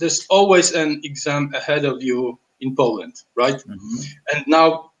know, there's always an exam ahead of you in Poland, right? And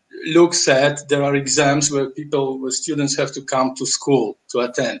now Luke said there are exams where students have to come to school to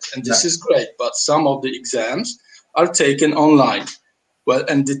attend, and this is great, but some of the exams are taken online. Well,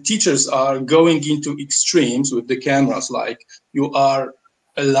 and the teachers are going into extremes with the cameras, like you are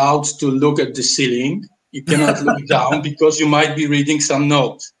allowed to look at the ceiling, you cannot look down because you might be reading some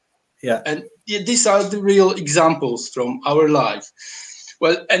note. Yeah. And these are the real examples from our life.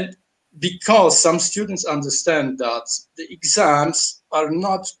 Well, and because some students understand that the exams are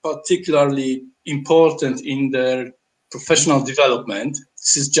not particularly important in their professional development,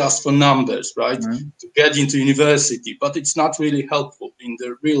 this is just for numbers, right? To get into university, but it's not really helpful in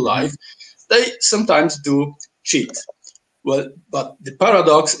their real life. They sometimes do cheat. Well, but the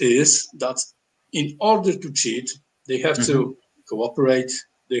paradox is that in order to cheat, they have to cooperate,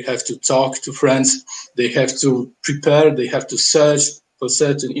 they have to talk to friends, they have to prepare, they have to search for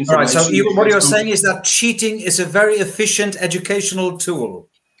certain information. All right, so what you're saying is that cheating is a very efficient educational tool.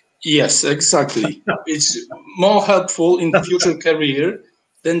 Yes, exactly. It's more helpful in the future career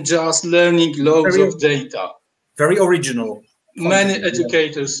than just learning loads of data. Very original. Many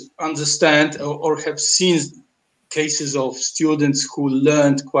educators understand or have seen cases of students who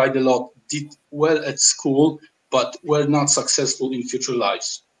learned quite a lot, did well at school, but were not successful in future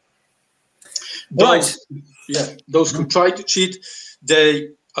lives. Those who try to cheat, they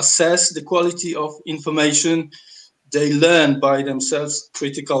assess the quality of information. They learn by themselves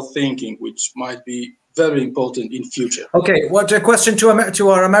critical thinking, which might be very important in future. Okay, what a question to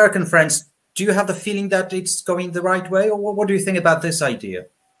our American friends. Do you have the feeling that it's going the right way, or what do you think about this idea?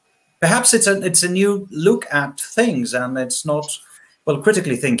 Perhaps it's a new look at things, and it's not, well,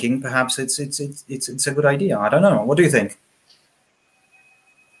 critically thinking. Perhaps it's a good idea. I don't know. What do you think?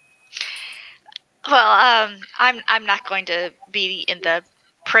 Well, I'm not going to be in the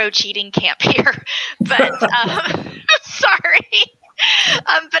pro-cheating camp here, but sorry.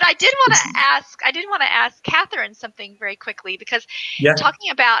 But I did want to ask Catherine something very quickly, because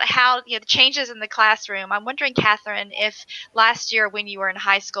talking about how the changes in the classroom, I'm wondering, Catherine, if last year when you were in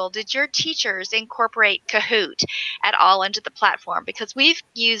high school, did your teachers incorporate Kahoot at all into the platform? Because we've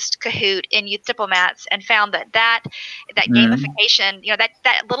used Kahoot in Youth Diplomats and found that gamification,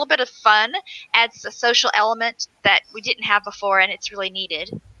 that little bit of fun adds a social element that we didn't have before, and it's really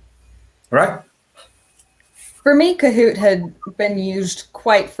needed. Right. For me, Kahoot had been used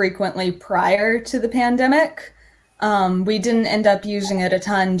quite frequently prior to the pandemic. We didn't end up using it a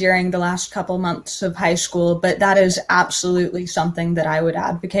ton during the last couple months of high school, but that is absolutely something that I would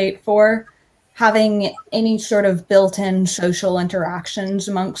advocate for. Having any sort of built-in social interactions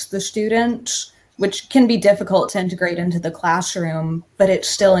amongst the students, which can be difficult to integrate into the classroom, but it's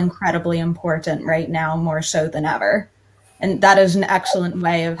still incredibly important right now, more so than ever. And that is an excellent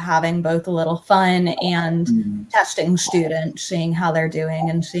way of having both a little fun and testing students, seeing how they're doing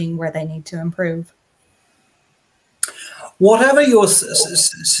and seeing where they need to improve. Whatever you're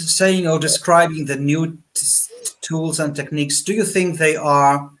saying or describing the new tools and techniques, do you think they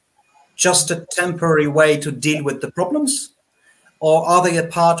are just a temporary way to deal with the problems? Or are they a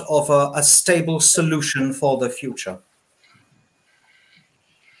part of a stable solution for the future?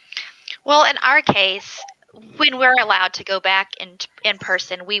 Well, in our case, when we're allowed to go back in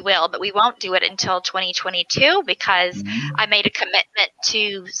person, we will, but we won't do it until 2022, because I made a commitment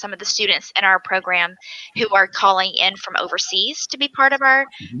to some of the students in our program who are calling in from overseas to be part of our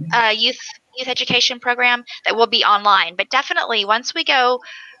youth education program, that will be online. But definitely once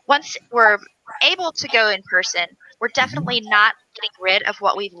we're able to go in person, we're definitely not getting rid of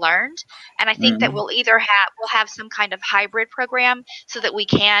what we've learned. And I think that we'll have some kind of hybrid program so that we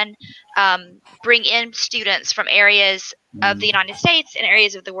can bring in students from areas of the United States and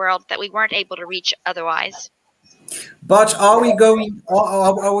areas of the world that we weren't able to reach otherwise. But are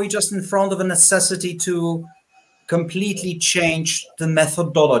we just in front of a necessity to completely change the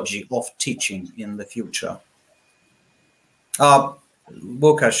methodology of teaching in the future?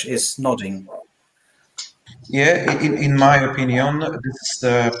 Łukasz is nodding. Yeah, in my opinion, this is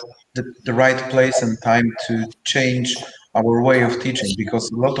the right place and time to change our way of teaching, because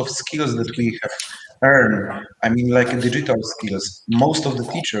a lot of skills that we have earned, I mean, like digital skills, most of the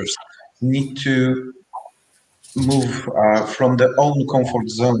teachers need to move from their own comfort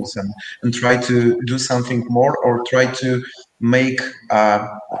zones and try to do something more, or try to make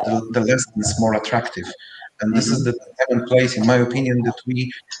the lessons more attractive. And this is the time and place, in my opinion, that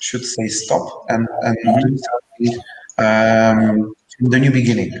we should say stop and do something from the new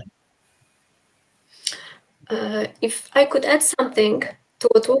beginning. If I could add something to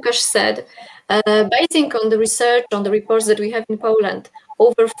what Łukasz said, basing on the research, on the reports that we have in Poland,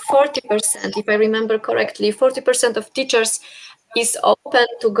 over 40%, if I remember correctly, 40% of teachers is open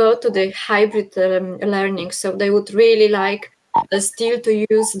to go to the hybrid learning. So they would really like still to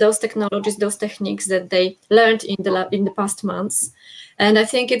use those technologies, those techniques that they learned in the past months. And I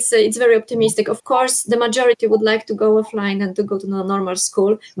think it's very optimistic. Of course, the majority would like to go offline and to go to the normal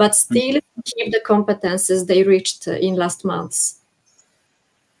school, but still keep the competences they reached in last months.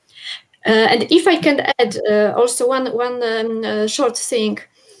 And if I can add also one short thing,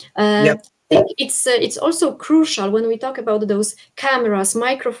 I think it's also crucial when we talk about those cameras,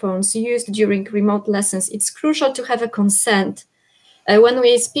 microphones used during remote lessons. It's crucial to have a consent. When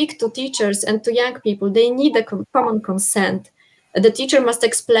we speak to teachers and to young people, they need a common consent. The teacher must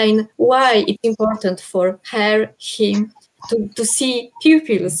explain why it's important for her, him, to see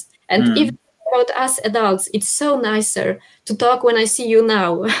pupils. And even about us adults, it's so nicer to talk when I see you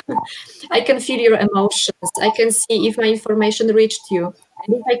now. I can feel your emotions. I can see if my information reached you.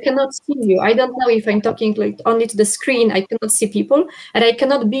 And if I cannot see you, I don't know if I'm talking like only to the screen, I cannot see people, and I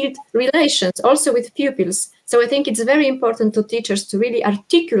cannot build relations also with pupils. So I think it's very important to teachers to really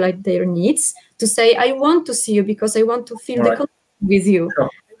articulate their needs, to say, I want to see you because I want to feel the connection with you,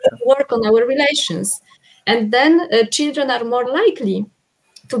 work on our relations. And then children are more likely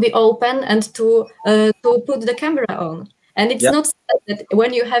to be open and to put the camera on. And it's not that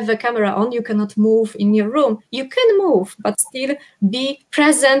when you have a camera on, you cannot move in your room. You can move, but still be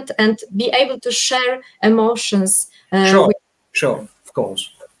present and be able to share emotions. Sure, of course.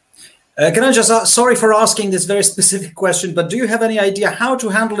 Can I just ask, sorry for asking this very specific question, but do you have any idea how to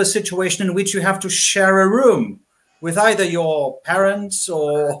handle a situation in which you have to share a room with either your parents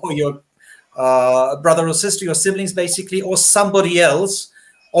or your brother or sister, your siblings basically, or somebody else,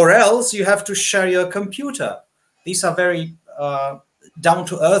 or else you have to share your computer? These are very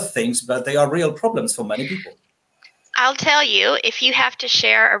down-to-earth things, but they are real problems for many people. I'll tell you, if you have to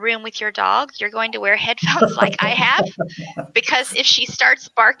share a room with your dog, you're going to wear headphones like I have, because if she starts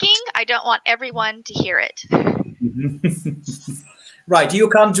barking, I don't want everyone to hear it. Right, you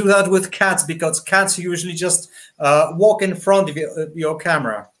can't do that with cats, because cats usually just walk in front of your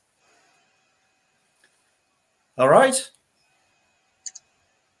camera. All right?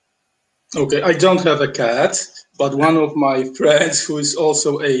 Okay, I don't have a cat, but one of my friends who is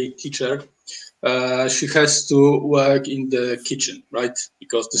also a teacher, she has to work in the kitchen, right?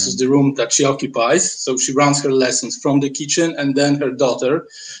 Because this is the room that she occupies. So she runs her lessons from the kitchen, and then her daughter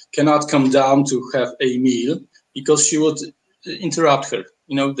cannot come down to have a meal because she would interrupt her.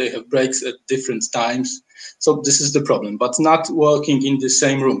 You know, they have breaks at different times. So this is the problem, but not working in the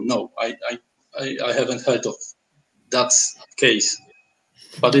same room. No, I haven't heard of that case,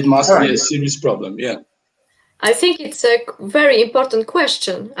 but it must be a serious problem. Yeah. I think it's a very important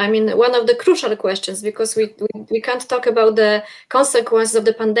question. I mean, one of the crucial questions, because we can't talk about the consequences of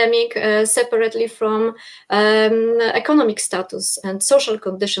the pandemic separately from economic status and social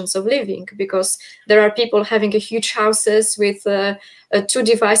conditions of living, because there are people having a huge houses with 2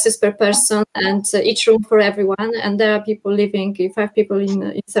 devices per person and each room for everyone, and there are people living, 5 people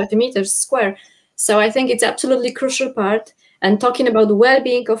in 30 meters square. So I think it's absolutely crucial part. And talking about the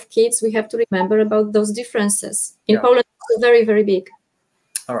well-being of kids, we have to remember about those differences. In Poland, it's very, very big.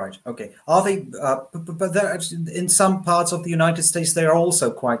 All right. Okay. Are they? But they're actually, in some parts of the United States, they are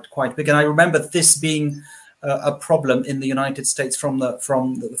also quite big. And I remember this being a problem in the United States from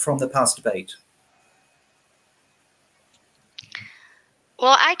the past debate.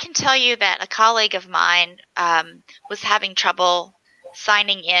 Well, I can tell you that a colleague of mine was having trouble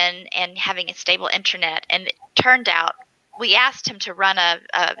signing in and having a stable internet, and it turned out, we asked him to run a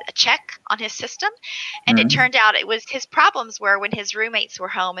check on his system, and it turned out it was his problems were when his roommates were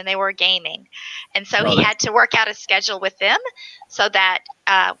home and they were gaming. And so he had to work out a schedule with them so that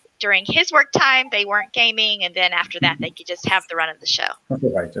during his work time, they weren't gaming. And then after that, they could just have the run of the show.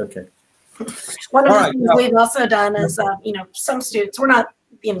 Right. Okay. One of the things we've also done is, you know, some students, we're not,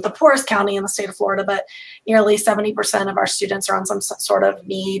 you know, the poorest county in the state of Florida, but nearly 70% of our students are on some sort of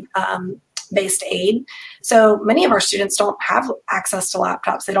need based aid. So many of our students don't have access to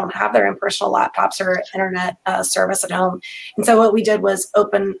laptops. They don't have their own personal laptops or internet service at home. And so what we did was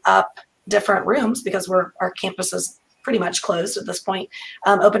open up different rooms, because our campus is pretty much closed at this point,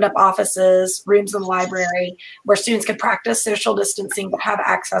 opened up offices, rooms in the library where students could practice social distancing but have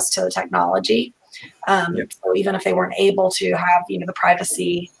access to the technology. So even if they weren't able to have, the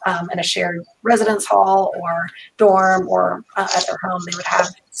privacy in a shared residence hall or dorm or at their home, they would have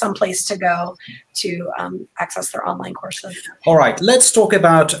some place to go to access their online courses. All right, let's talk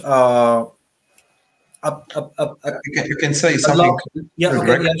about you can say something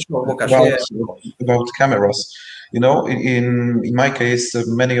about cameras. In my case,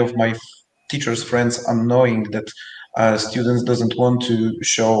 many of my teachers' friends are knowing that students doesn't want to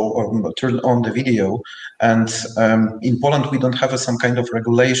show or turn on the video, and in Poland we don't have some kind of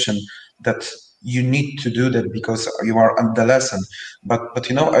regulation that you need to do that because you are at the lesson. But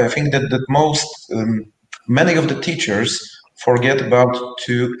I think that many of the teachers forget about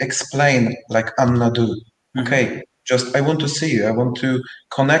to explain, like Anna do. Okay, just I want to see you, I want to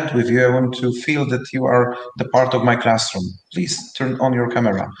connect with you, I want to feel that you are the part of my classroom. Please turn on your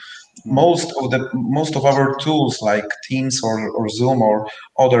camera. Most of our tools like Teams or Zoom or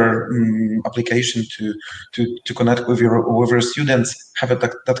other application to connect with your students have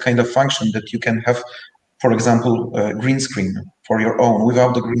that kind of function that you can have, for example, green screen for your own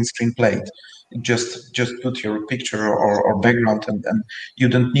without the green screen plate. Just put your picture or background, and you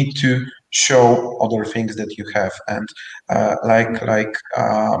don't need to show other things that you have. And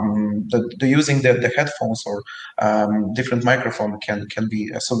the using the headphones or different microphone can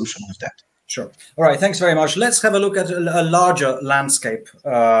be a solution with that. Sure. All right. Thanks very much. Let's have a look at a larger landscape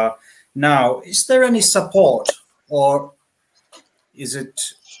now. Is there any support, or is it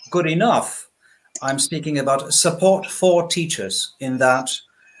good enough? I'm speaking about support for teachers in that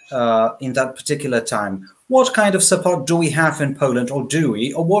particular time. What kind of support do we have in Poland, or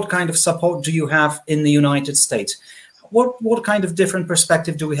what kind of support do you have in the United States? What kind of different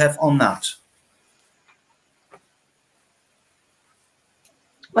perspective do we have on that?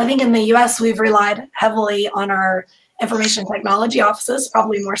 Well, I think in the US, we've relied heavily on our information technology offices,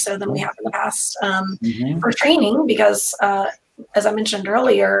 probably more so than we have in the past, for training, because as I mentioned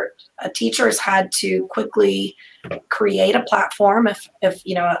earlier, teachers had to quickly create a platform if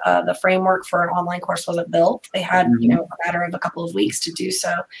the framework for an online course wasn't built. They had a matter of a couple of weeks to do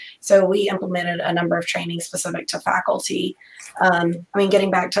so. So we implemented a number of trainings specific to faculty.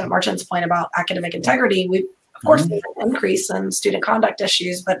 Getting back to Martin's point about academic integrity, we of course there's an increase in student conduct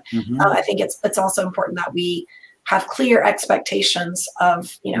issues, but I think it's also important that we have clear expectations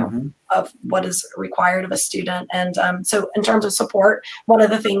of of what is required of a student. And so in terms of support, one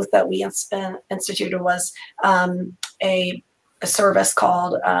of the things that we instituted was a service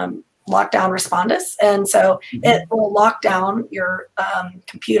called Lockdown Respondus. And so it will lock down your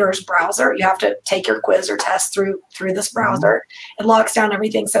computer's browser. You have to take your quiz or test through this browser. It locks down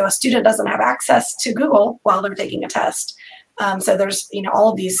everything, so a student doesn't have access to Google while they're taking a test. So there's all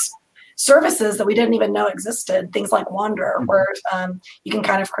of these services that we didn't even know existed, things like Wander, where you can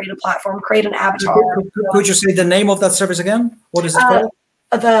kind of create a platform, create an avatar. Could you say the name of that service again? What is it called?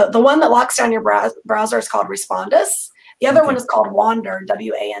 The one that locks down your browser is called Respondus. The other one is called Wander,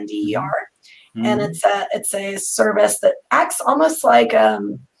 W-A-N-D-E-R, and it's a service that acts almost like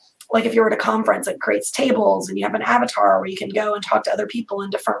if you were at a conference. It creates tables, and you have an avatar where you can go and talk to other people in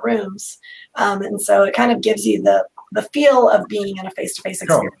different rooms, and so it kind of gives you the feel of being in a face-to-face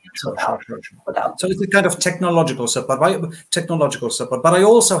experience without. So it's a kind of technological support, but I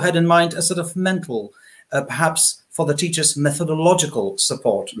also had in mind a sort of mental, perhaps for the teachers, methodological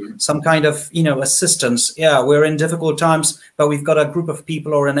support, some kind of, assistance. Yeah, we're in difficult times, but we've got a group of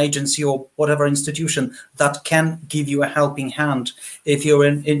people or an agency or whatever institution that can give you a helping hand if you're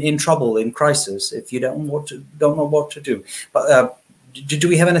in trouble, in crisis, if you don't know what to do. But do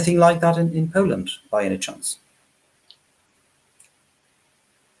we have anything like that in Poland by any chance?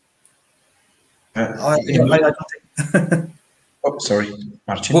 Oh, sorry,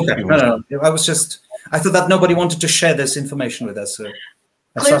 Marcin. Okay. No. I thought that nobody wanted to share this information with us.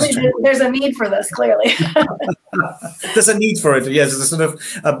 Clearly, there's a need for this, clearly. There's a need for it, yes. There's a sort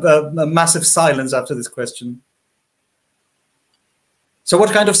of a massive silence after this question. So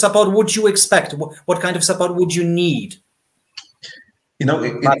what kind of support would you expect? What kind of support would you need? In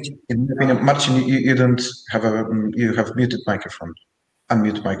Marcin, you don't have you have muted microphone.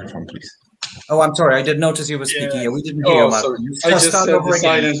 Unmute microphone, please. Oh, I'm sorry. I did notice you were speaking here. We didn't hear you, Martin. I just said the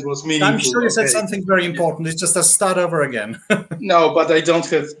silence was meaningful. I'm sure you said something very important. It's just a start over again. No, but I don't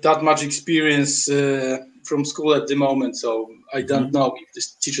have that much experience from school at the moment, so I don't know if the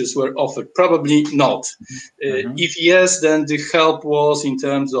teachers were offered. Probably not. If yes, then the help was in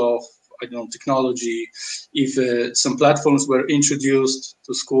terms of, I don't know, technology. If some platforms were introduced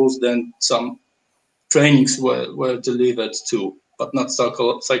to schools, then some trainings were delivered too, but not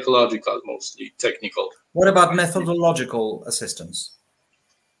psychological, mostly technical. What about methodological assistance?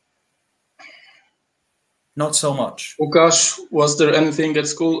 Not so much. Łukasz, was there anything at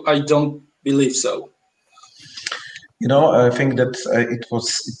school? I don't believe so. You know, I think that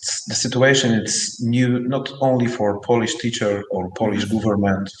the situation. It's new, not only for Polish teacher or Polish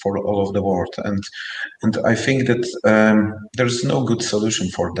government, for all of the world, and I think that there's no good solution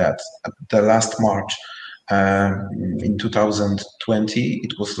for that. At the last March in 2020,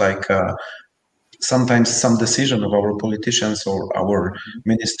 it was like sometimes some decision of our politicians or our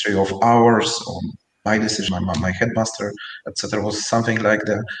ministry of ours, or my decision, my headmaster, etc., was something like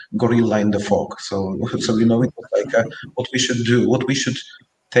the gorilla in the fog. So you know, it was like what we should do, what we should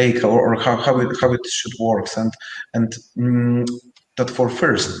take, or how it should work, and that for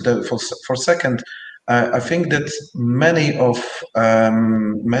second, I think that many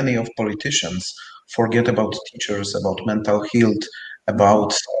of politicians forget about teachers, about mental health,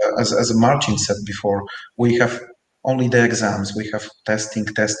 about as Marcin said before, we have only the exams, we have testing,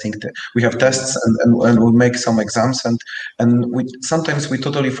 we have tests, and we make some exams, and sometimes we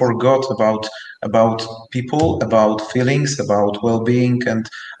totally forgot about people, about feelings, about well-being, and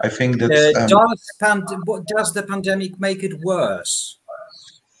I think that does the pandemic make it worse?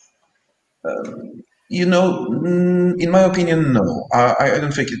 You know, in my opinion, no. I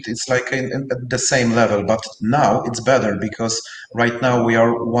don't think it's like at the same level, but now it's better because right now we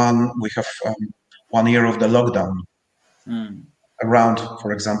have 1 year of the lockdown. Around,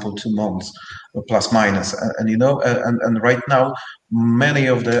 for example, 2 months, plus minus, and you know, and right now, many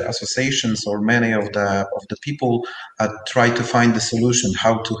of the associations or many of the people try to find the solution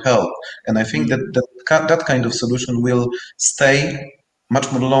how to help, and I think that kind of solution will stay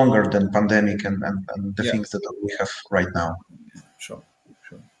much more longer than pandemic and the things that we have right now. Sure.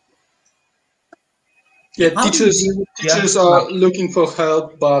 Yeah, teachers are looking for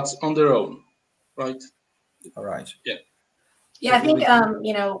help, but on their own, right? All right. Yeah, I think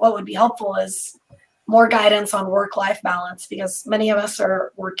you know, what would be helpful is more guidance on work-life balance, because many of us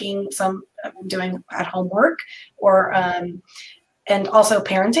are working, some doing at-home work, or and also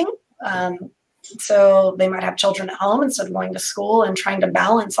parenting. So they might have children at home instead of going to school, and trying to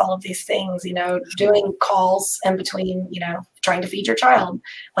balance all of these things, you know, doing calls in between, you know, trying to feed your child,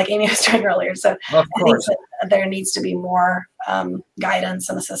 like Amy was doing earlier. So I think that there needs to be more guidance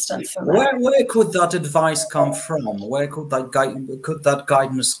and assistance. Where could that advice come from? Where could that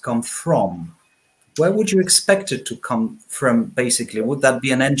guidance come from? Where would you expect it to come from, basically? Would that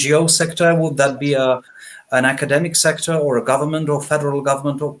be an NGO sector? Would that be an academic sector, or a government or federal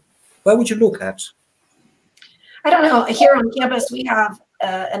government? Or where would you look at? I don't know. Here on campus, we have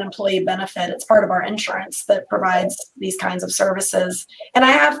an employee benefit. It's part of our insurance that provides these kinds of services. And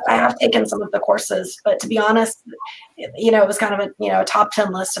I have taken some of the courses, but to be honest, you know, it was kind of a top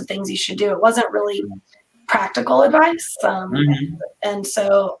 10 list of things you should do. It wasn't really practical advice. And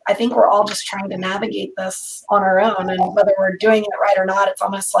so I think we're all just trying to navigate this on our own, and whether we're doing it right or not, it's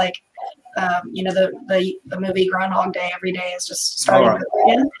almost like you know, the movie Groundhog Day. Every day is just starting over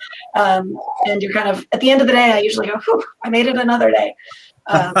again, and you're kind of, at the end of the day, I usually go, "Whew, I made it another day."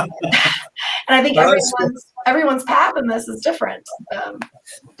 And I think everyone's path in this is different,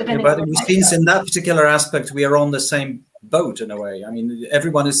 depending. But it seems in that particular aspect, we are on the same boat in a way. I mean,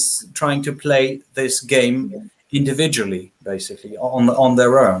 everyone is trying to play this game individually, basically on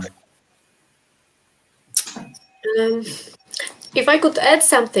their own. If I could add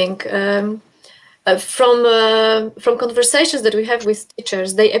something, from conversations that we have with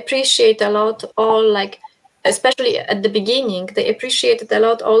teachers, they appreciate a lot especially at the beginning, they appreciated a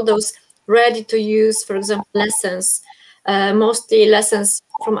lot all those ready-to-use, for example, lessons, mostly lessons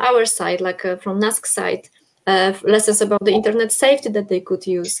from our side, like from NASC side, lessons about the internet safety that they could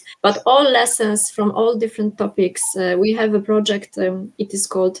use, but all lessons from all different topics. We have a project, it is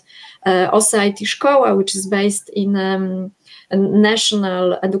called OSA IT Szkoła, which is based in a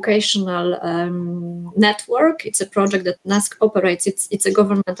national educational network. It's a project that NASC operates. It's a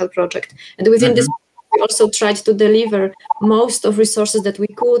governmental project, and within this we also tried to deliver most of resources that we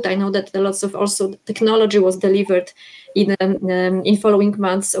could. I know that lots of also technology was delivered in following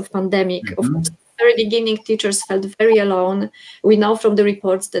months of pandemic. Of course, very beginning, teachers felt very alone. We know from the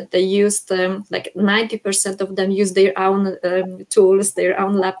reports that they used, like 90% of them used their own tools, their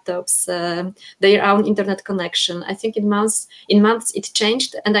own laptops, their own internet connection. I think in months it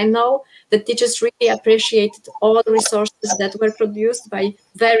changed, and I know that teachers really appreciated all the resources that were produced by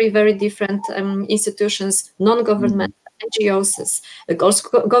very, very different institutions, non-governmental, NGOs,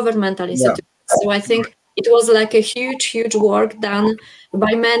 also governmental institutions. So I think it was like a huge work done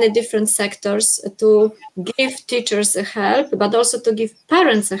by many different sectors to give teachers a help, but also to give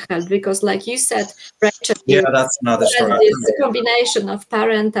parents a help, because like you said, Rachel, that's another story. This combination of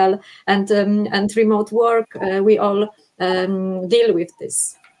parental and remote work, we all deal with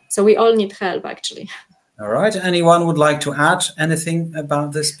this. So we all need help, actually. All right. Anyone would like to add anything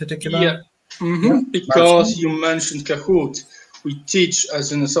about this particular? Yeah. Because you mentioned Kahoot. We teach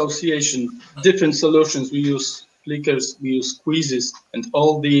as an association different solutions. We use flickers, we use quizzes, and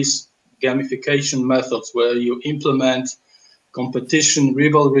all these gamification methods where you implement competition,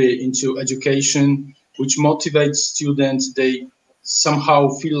 rivalry into education, which motivates students. They somehow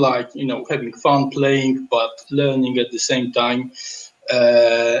feel like, you know, having fun playing, but learning at the same time,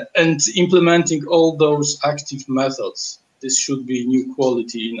 and implementing all those active methods. This should be new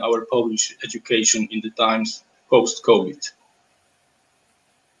quality in our Polish education in the times post-COVID.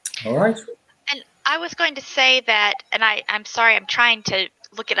 All right. And I was going to say that, and I'm sorry, I'm trying to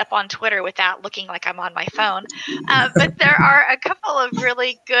look it up on Twitter without looking like I'm on my phone, but there are a couple of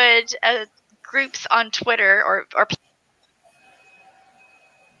really good groups on Twitter or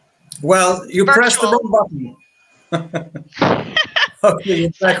well, you virtual. pressed the wrong button. Okay,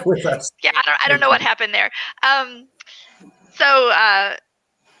 you're back with us. Yeah, I don't know what happened there.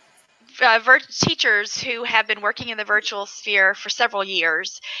 Teachers who have been working in the virtual sphere for several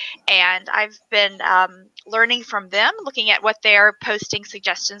years, and I've been learning from them, looking at what they're posting,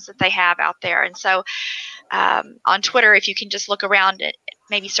 suggestions that they have out there. And so on Twitter, if you can just look around it,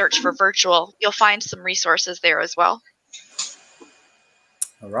 maybe search for virtual, you'll find some resources there as well.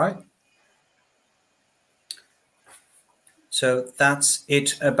 All right. So that's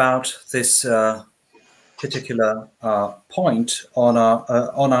it about this particular point on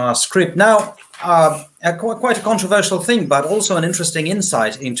our script. Now, quite a controversial thing, but also an interesting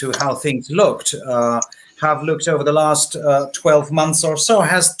insight into how things have looked over the last 12 months or so.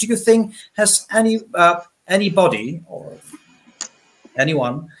 Do you think has anybody or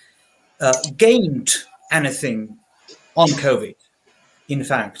anyone gained anything on COVID? In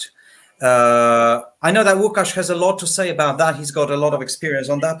fact, I know that Łukasz has a lot to say about that. He's got a lot of experience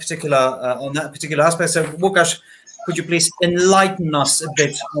on that particular aspect. So, Łukasz, could you please enlighten us a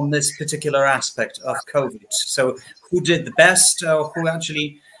bit on this particular aspect of COVID? So, who did the best, or who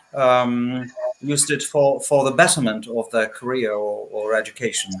actually used it for the betterment of their career or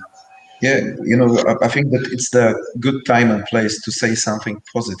education? Yeah, you know, I think that it's the good time and place to say something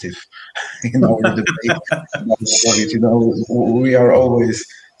positive in our debate about COVID. You know, we are always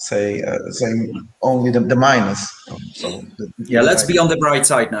saying only the minus. So let's be on the bright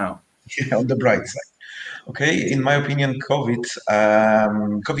side now. Yeah, on the bright side. Okay, in my opinion, COVID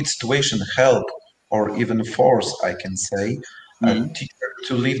situation help or even force, I can say, teacher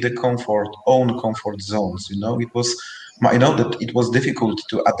to leave the own comfort zones. You know, I know that it was difficult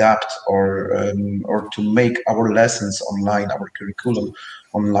to adapt or to make our lessons online, our curriculum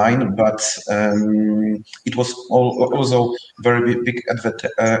online, but it was also very big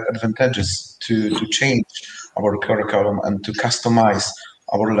advantages to change our curriculum and to customize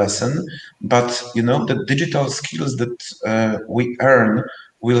our lesson. But you know, the digital skills that we earn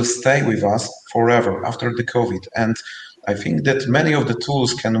will stay with us forever after the COVID. And I think that many of the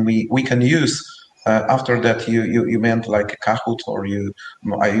tools we can use. After that, you meant like Kahoot, or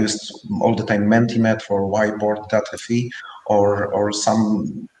I used all the time Mentimeter for whiteboard, Datafi, or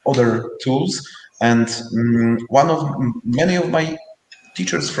some other tools. And many of my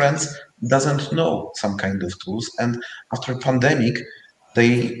teachers' friends doesn't know some kind of tools. And after pandemic,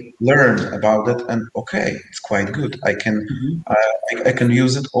 they learn about it, and okay, it's quite good. I can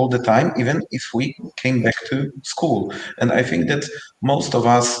use it all the time, even if we came back to school. And I think that most of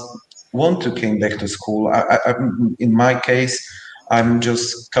us want to came back to school. In my case, I'm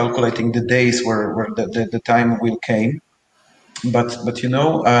just calculating the days where the time will came. But you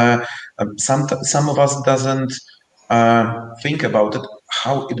know, some of us doesn't think about it,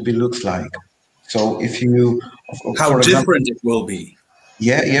 how it will look like. So if you, how different it will be.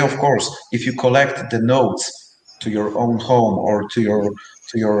 Yeah, of course. If you collect the notes to your own home or to your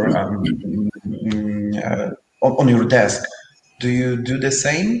on your desk, do you do the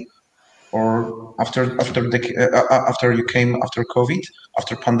same? Or after you came after COVID,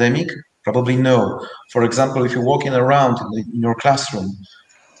 after pandemic, Probably no. For example, if you're walking around in your classroom,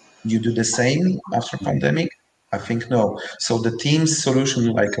 you do the same after pandemic? I think no. So the Teams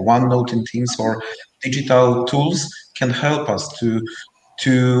solution, like OneNote in Teams or digital tools, can help us to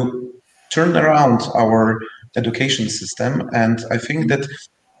turn around our education system. And I think that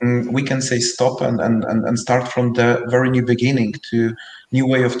we can say stop and start from the very new beginning to new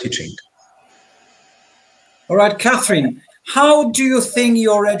way of teaching. All right, Catherine, how do you think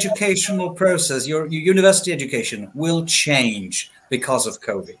your educational process, your university education, will change because of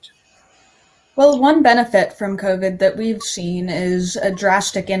COVID? Well, one benefit from COVID that we've seen is a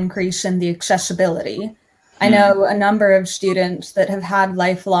drastic increase in the accessibility. I know a number of students that have had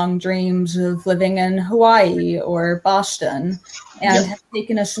lifelong dreams of living in Hawaii or Boston and have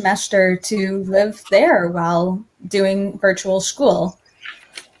taken a semester to live there while doing virtual school.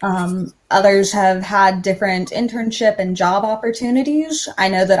 Others have had different internship and job opportunities. I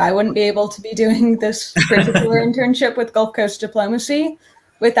know that I wouldn't be able to be doing this particular internship with Gulf Coast Diplomacy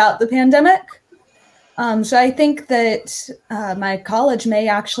without the pandemic. So I think that my college may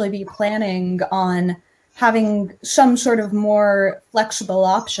actually be planning on having some sort of more flexible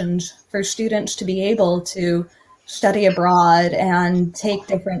options for students to be able to study abroad and take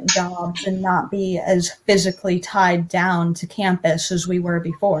different jobs and not be as physically tied down to campus as we were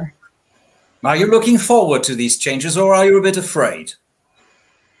before. Are you looking forward to these changes, or are you a bit afraid?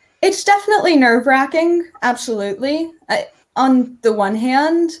 It's definitely nerve-wracking, absolutely. On the one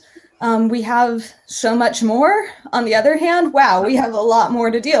hand, we have so much more. On the other hand, wow, we have a lot more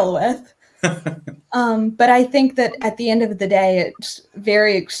to deal with. But I think that at the end of the day, it's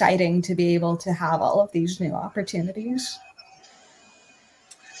very exciting to be able to have all of these new opportunities.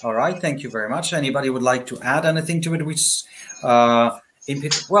 All right, thank you very much. Anybody would like to add anything to it? Which, in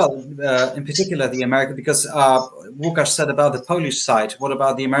particular, the American, because Łukasz said about the Polish side. What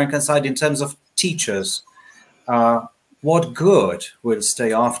about the American side in terms of teachers? What good will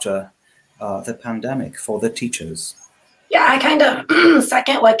stay after the pandemic for the teachers? Yeah, I kind of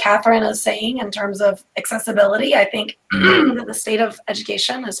second what Catherine is saying in terms of accessibility. I think that the state of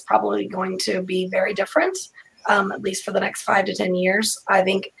education is probably going to be very different, at least for the next 5 to 10 years. I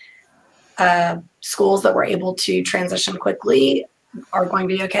think schools that were able to transition quickly are going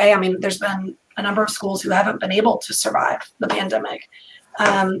to be okay. I mean, there's been a number of schools who haven't been able to survive the pandemic.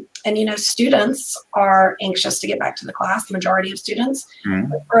 And, you know, students are anxious to get back to the class, the majority of students.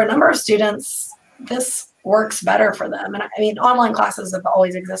 But for a number of students, this works better for them. And I mean, online classes have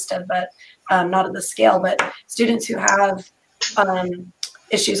always existed, but not at this scale. But students who have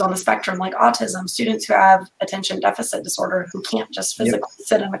issues on the spectrum, like autism, students who have attention deficit disorder, who can't just physically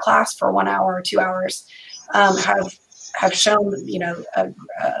sit in a class for 1 hour or 2 hours, have shown, you know,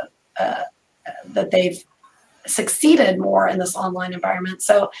 that they've succeeded more in this online environment.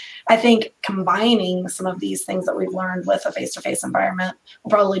 So I think combining some of these things that we've learned with a face-to-face environment will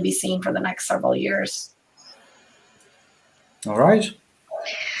probably be seen for the next several years. All right.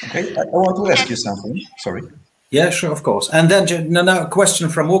 Okay, I want to ask you something. Sorry. Yeah, sure, of course. And then no, question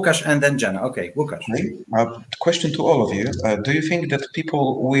from Łukasz and then Jenna. Okay, Łukasz. Okay. Question to all of you. Do you think that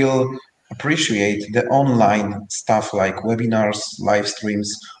people will appreciate the online stuff like webinars, live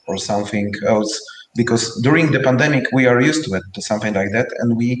streams, or something else? Because during the pandemic, we are used to it, to something like that,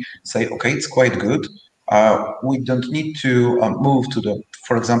 and we say, okay, it's quite good. We don't need to move to the,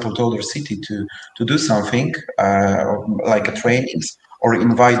 for example, to other city to do something like a trainings, or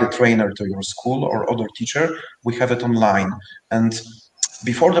invite a trainer to your school or other teacher. We have it online. And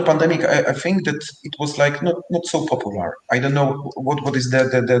before the pandemic, I think that it was like not so popular. I don't know what is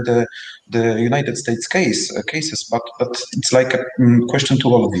the United States cases, but it's like a question to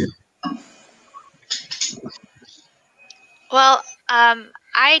all of you. Well,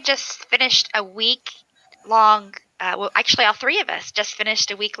 I just finished a week-long, well, actually all three of us just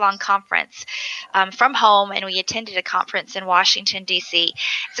finished a week-long conference from home, and we attended a conference in Washington, D.C.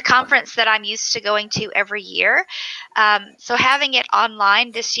 It's a conference that I'm used to going to every year. So having it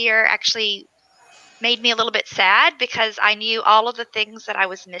online this year actually made me a little bit sad because I knew all of the things that I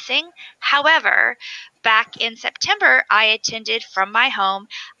was missing. However, back in September, I attended from my home,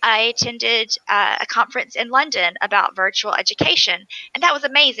 I attended a conference in London about virtual education. And that was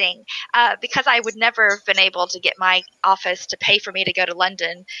amazing because I would never have been able to get my office to pay for me to go to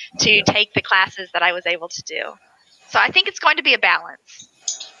London to take the classes that I was able to do. So I think it's going to be a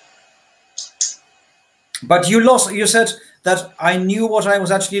balance. But you said that I knew what I was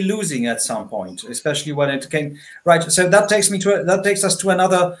actually losing at some point, especially when it came right. So that takes us to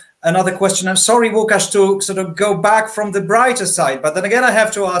another question. I'm sorry, Łukasz, to sort of go back from the brighter side, but then again, I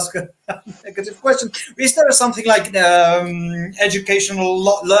have to ask a negative question. Is there something like educational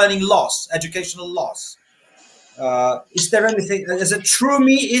loss? Is there anything? Is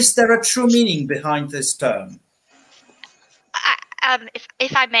there a true meaning behind this term?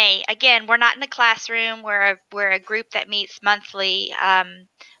 If I may, again, we're not in a classroom. We're a group that meets monthly.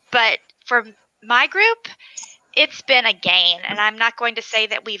 But for my group, it's been a gain, and I'm not going to say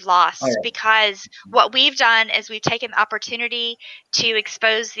that we've lost, because what we've done is we've taken the opportunity to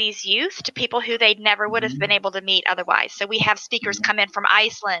expose these youth to people who they never would have been able to meet otherwise. So we have speakers come in from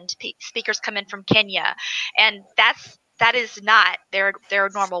Iceland, speakers come in from Kenya, and that is not their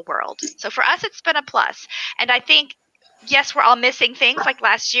normal world. So for us, it's been a plus. And I think, yes, we're all missing things. Like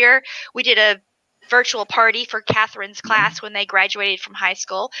last year, we did a virtual party for Catherine's class when they graduated from high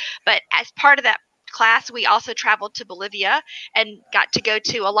school. But as part of that class, we also traveled to Bolivia and got to go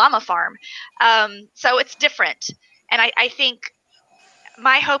to a llama farm. So it's different. And I think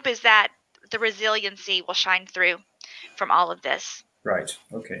my hope is that the resiliency will shine through from all of this. Right.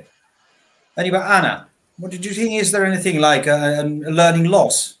 Okay. Anyway, Anna, what did you think? Is there anything like a learning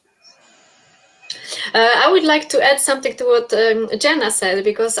loss? I would like to add something to what Jenna said,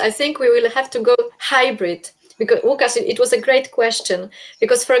 because I think we will have to go hybrid. Because Łukasz, it was a great question.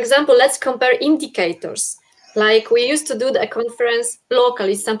 Because, for example, let's compare indicators. Like we used to do a conference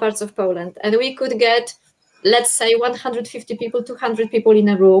locally in some parts of Poland, and we could get, let's say, 150 people, 200 people in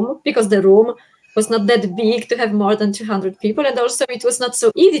a room, because the room was not that big to have more than 200 people, and also it was not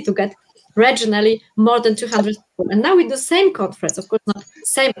so easy to get regionally more than 200 people. And now we do same conference, of course not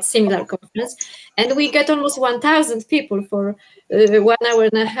same, similar conference, and we get almost 1,000 people for 1 hour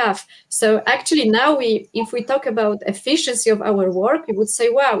and a half. So actually now if we talk about efficiency of our work, we would say,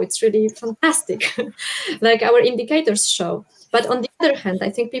 wow, it's really fantastic, like our indicators show. But on the other hand, I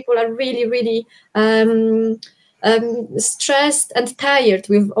think people are really, really stressed and tired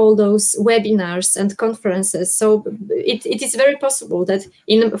with all those webinars and conferences. So it is very possible that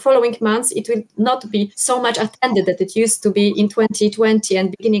in the following months, it will not be so much attended that it used to be in 2020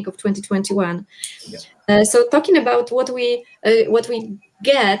 and beginning of 2021. Yeah. So talking about what we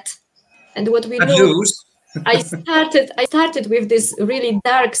get and what we lose. I started with this really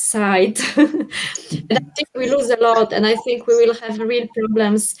dark side, and I think we lose a lot, and I think we will have real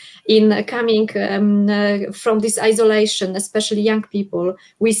problems in coming from this isolation, especially young people.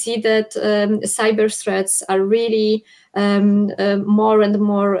 We see that cyber threats are really more and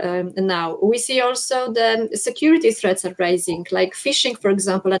more now. We see also the security threats are rising, like phishing, for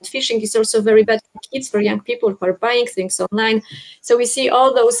example, and phishing is also very bad for kids, for young people who are buying things online. So we see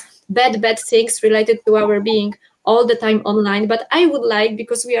all those bad things related to our being all the time online. But I would like,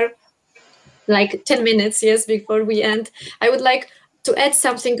 because we are like 10 minutes, yes, before we end, I would like to add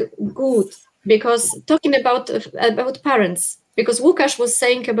something good, because talking about parents, because Łukasz was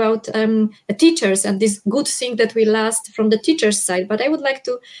saying about teachers and this good thing that we lost from the teacher's side, but I would like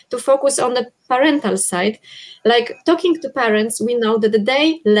to focus on the parental side. Like talking to parents, we know that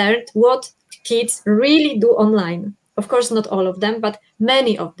they learned what kids really do online. Of course, not all of them, but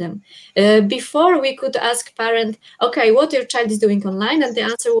many of them. Before we could ask parent, okay, what your child is doing online? And the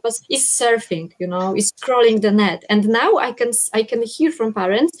answer was, is surfing, is scrolling the net. And now I can hear from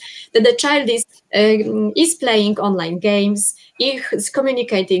parents that the child is playing online games, is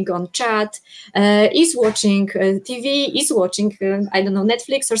communicating on chat, is watching TV, is watching, I don't know,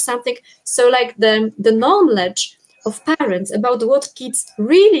 Netflix or something. So like the knowledge of parents about what kids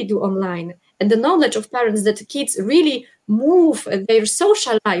really do online, and the knowledge of parents that kids really move their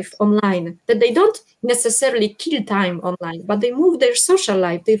social life online, that they don't necessarily kill time online, but they move their social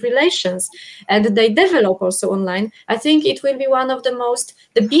life, their relations, and they develop also online. I think it will be one of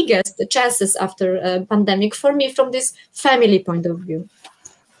the biggest chances after a pandemic for me from this family point of view.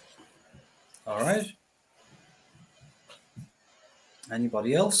 All right.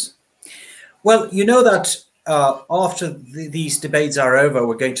 Anybody else? Well, you know that after these debates are over,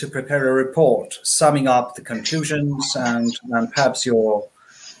 we're going to prepare a report summing up the conclusions and perhaps your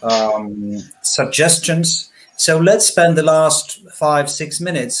suggestions. So let's spend the last 5-6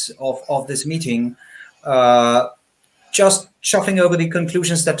 minutes of this meeting just shuffling over the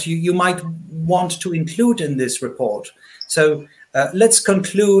conclusions that you might want to include in this report. So let's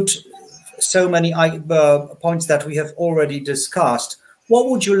conclude so many points that we have already discussed. What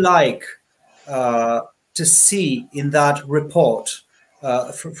would you like to see in that report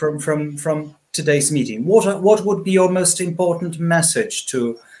from today's meeting? What would be your most important message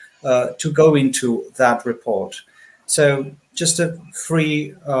to go into that report? So just a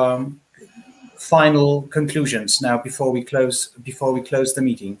free final conclusions now before we close the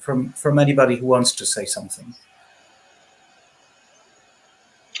meeting from anybody who wants to say something.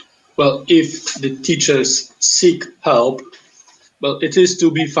 Well, if the teachers seek help, well, it is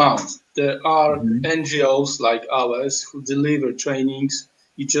to be found. There are NGOs like ours who deliver trainings.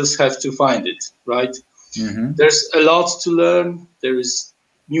 You just have to find it, right? There's a lot to learn. There is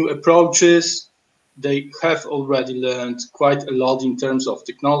new approaches. They have already learned quite a lot in terms of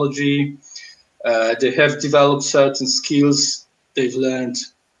technology. They have developed certain skills. They've learned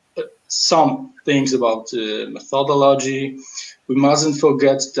some things about methodology. We mustn't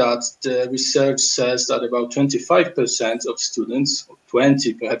forget that the research says that about 25% of students, or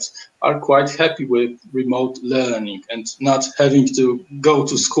 20 perhaps, are quite happy with remote learning and not having to go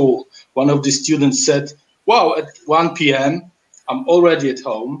to school. One of the students said, wow, at 1 p.m., I'm already at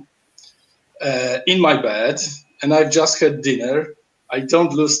home, in my bed, and I've just had dinner. I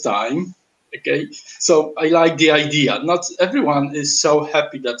don't lose time. Okay, so I like the idea. Not everyone is so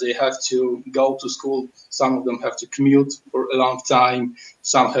happy that they have to go to school. Some of them have to commute for a long time.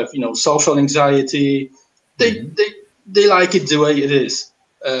 Some have, social anxiety. They like it the way it is.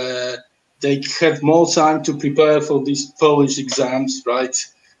 They have more time to prepare for these Polish exams, right,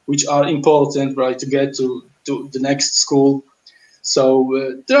 which are important, right, to get to the next school.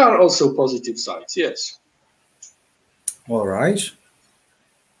 So there are also positive sides, yes. All right.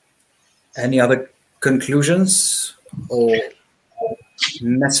 Any other conclusions or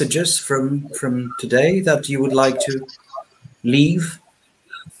messages from today that you would like to leave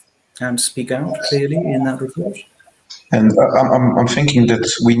and speak out clearly in that report? And I'm thinking that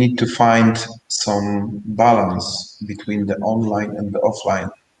we need to find some balance between the online and the offline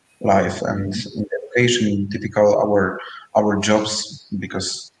life. And in education, in typical our jobs,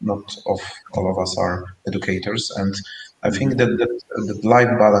 because not all of us are educators, and I think that the life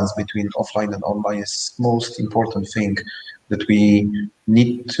balance between offline and online is most important thing that we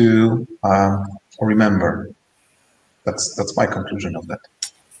need to remember. That's my conclusion of that.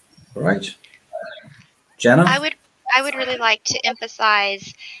 All right, Jenna? I would really like to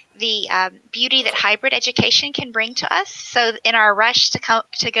emphasize the beauty that hybrid education can bring to us. So in our rush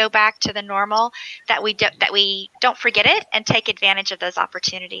to go back to the normal, that we don't forget it and take advantage of those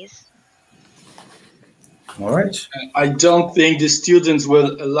opportunities. All right. I don't think the students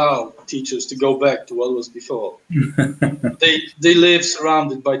will allow teachers to go back to what was before. They live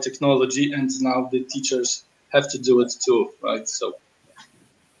surrounded by technology, and now the teachers have to do it too, right? So,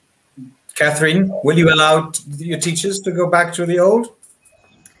 Catherine, will you allow your teachers to go back to the old?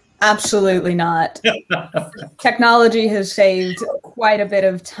 Absolutely not. Technology has saved quite a bit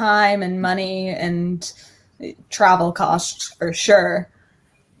of time and money and travel costs for sure.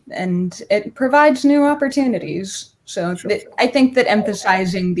 And it provides new opportunities. So I think that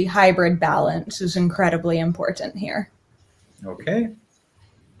emphasizing the hybrid balance is incredibly important here. Okay.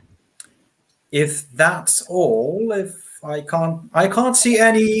 If that's all, if I can't see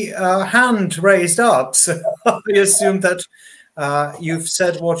any hand raised up, so I assume that you've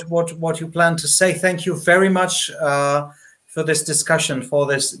said what you plan to say. Thank you very much for this discussion, for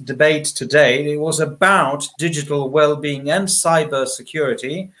this debate today. It was about digital well-being and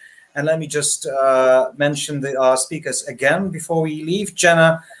cybersecurity. And let me just mention our speakers again before we leave.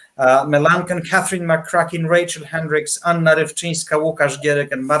 Jenna Melanken, Catherine McCracken, Rachel Hendricks, Anna Rywczyńska, Łukasz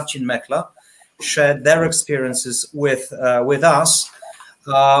Gierek, and Marcin Mechla shared their experiences with us.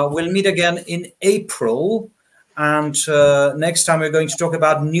 We'll meet again in April. And next time we're going to talk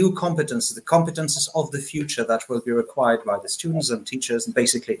about new competences, the competences of the future that will be required by the students and teachers and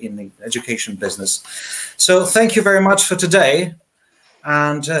basically in the education business. So thank you very much for today.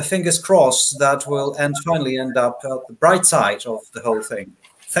 And fingers crossed that we'll finally end up at the bright side of the whole thing.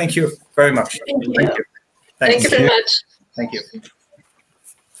 Thank you very much. Thank you. Thank you very much. Thank you.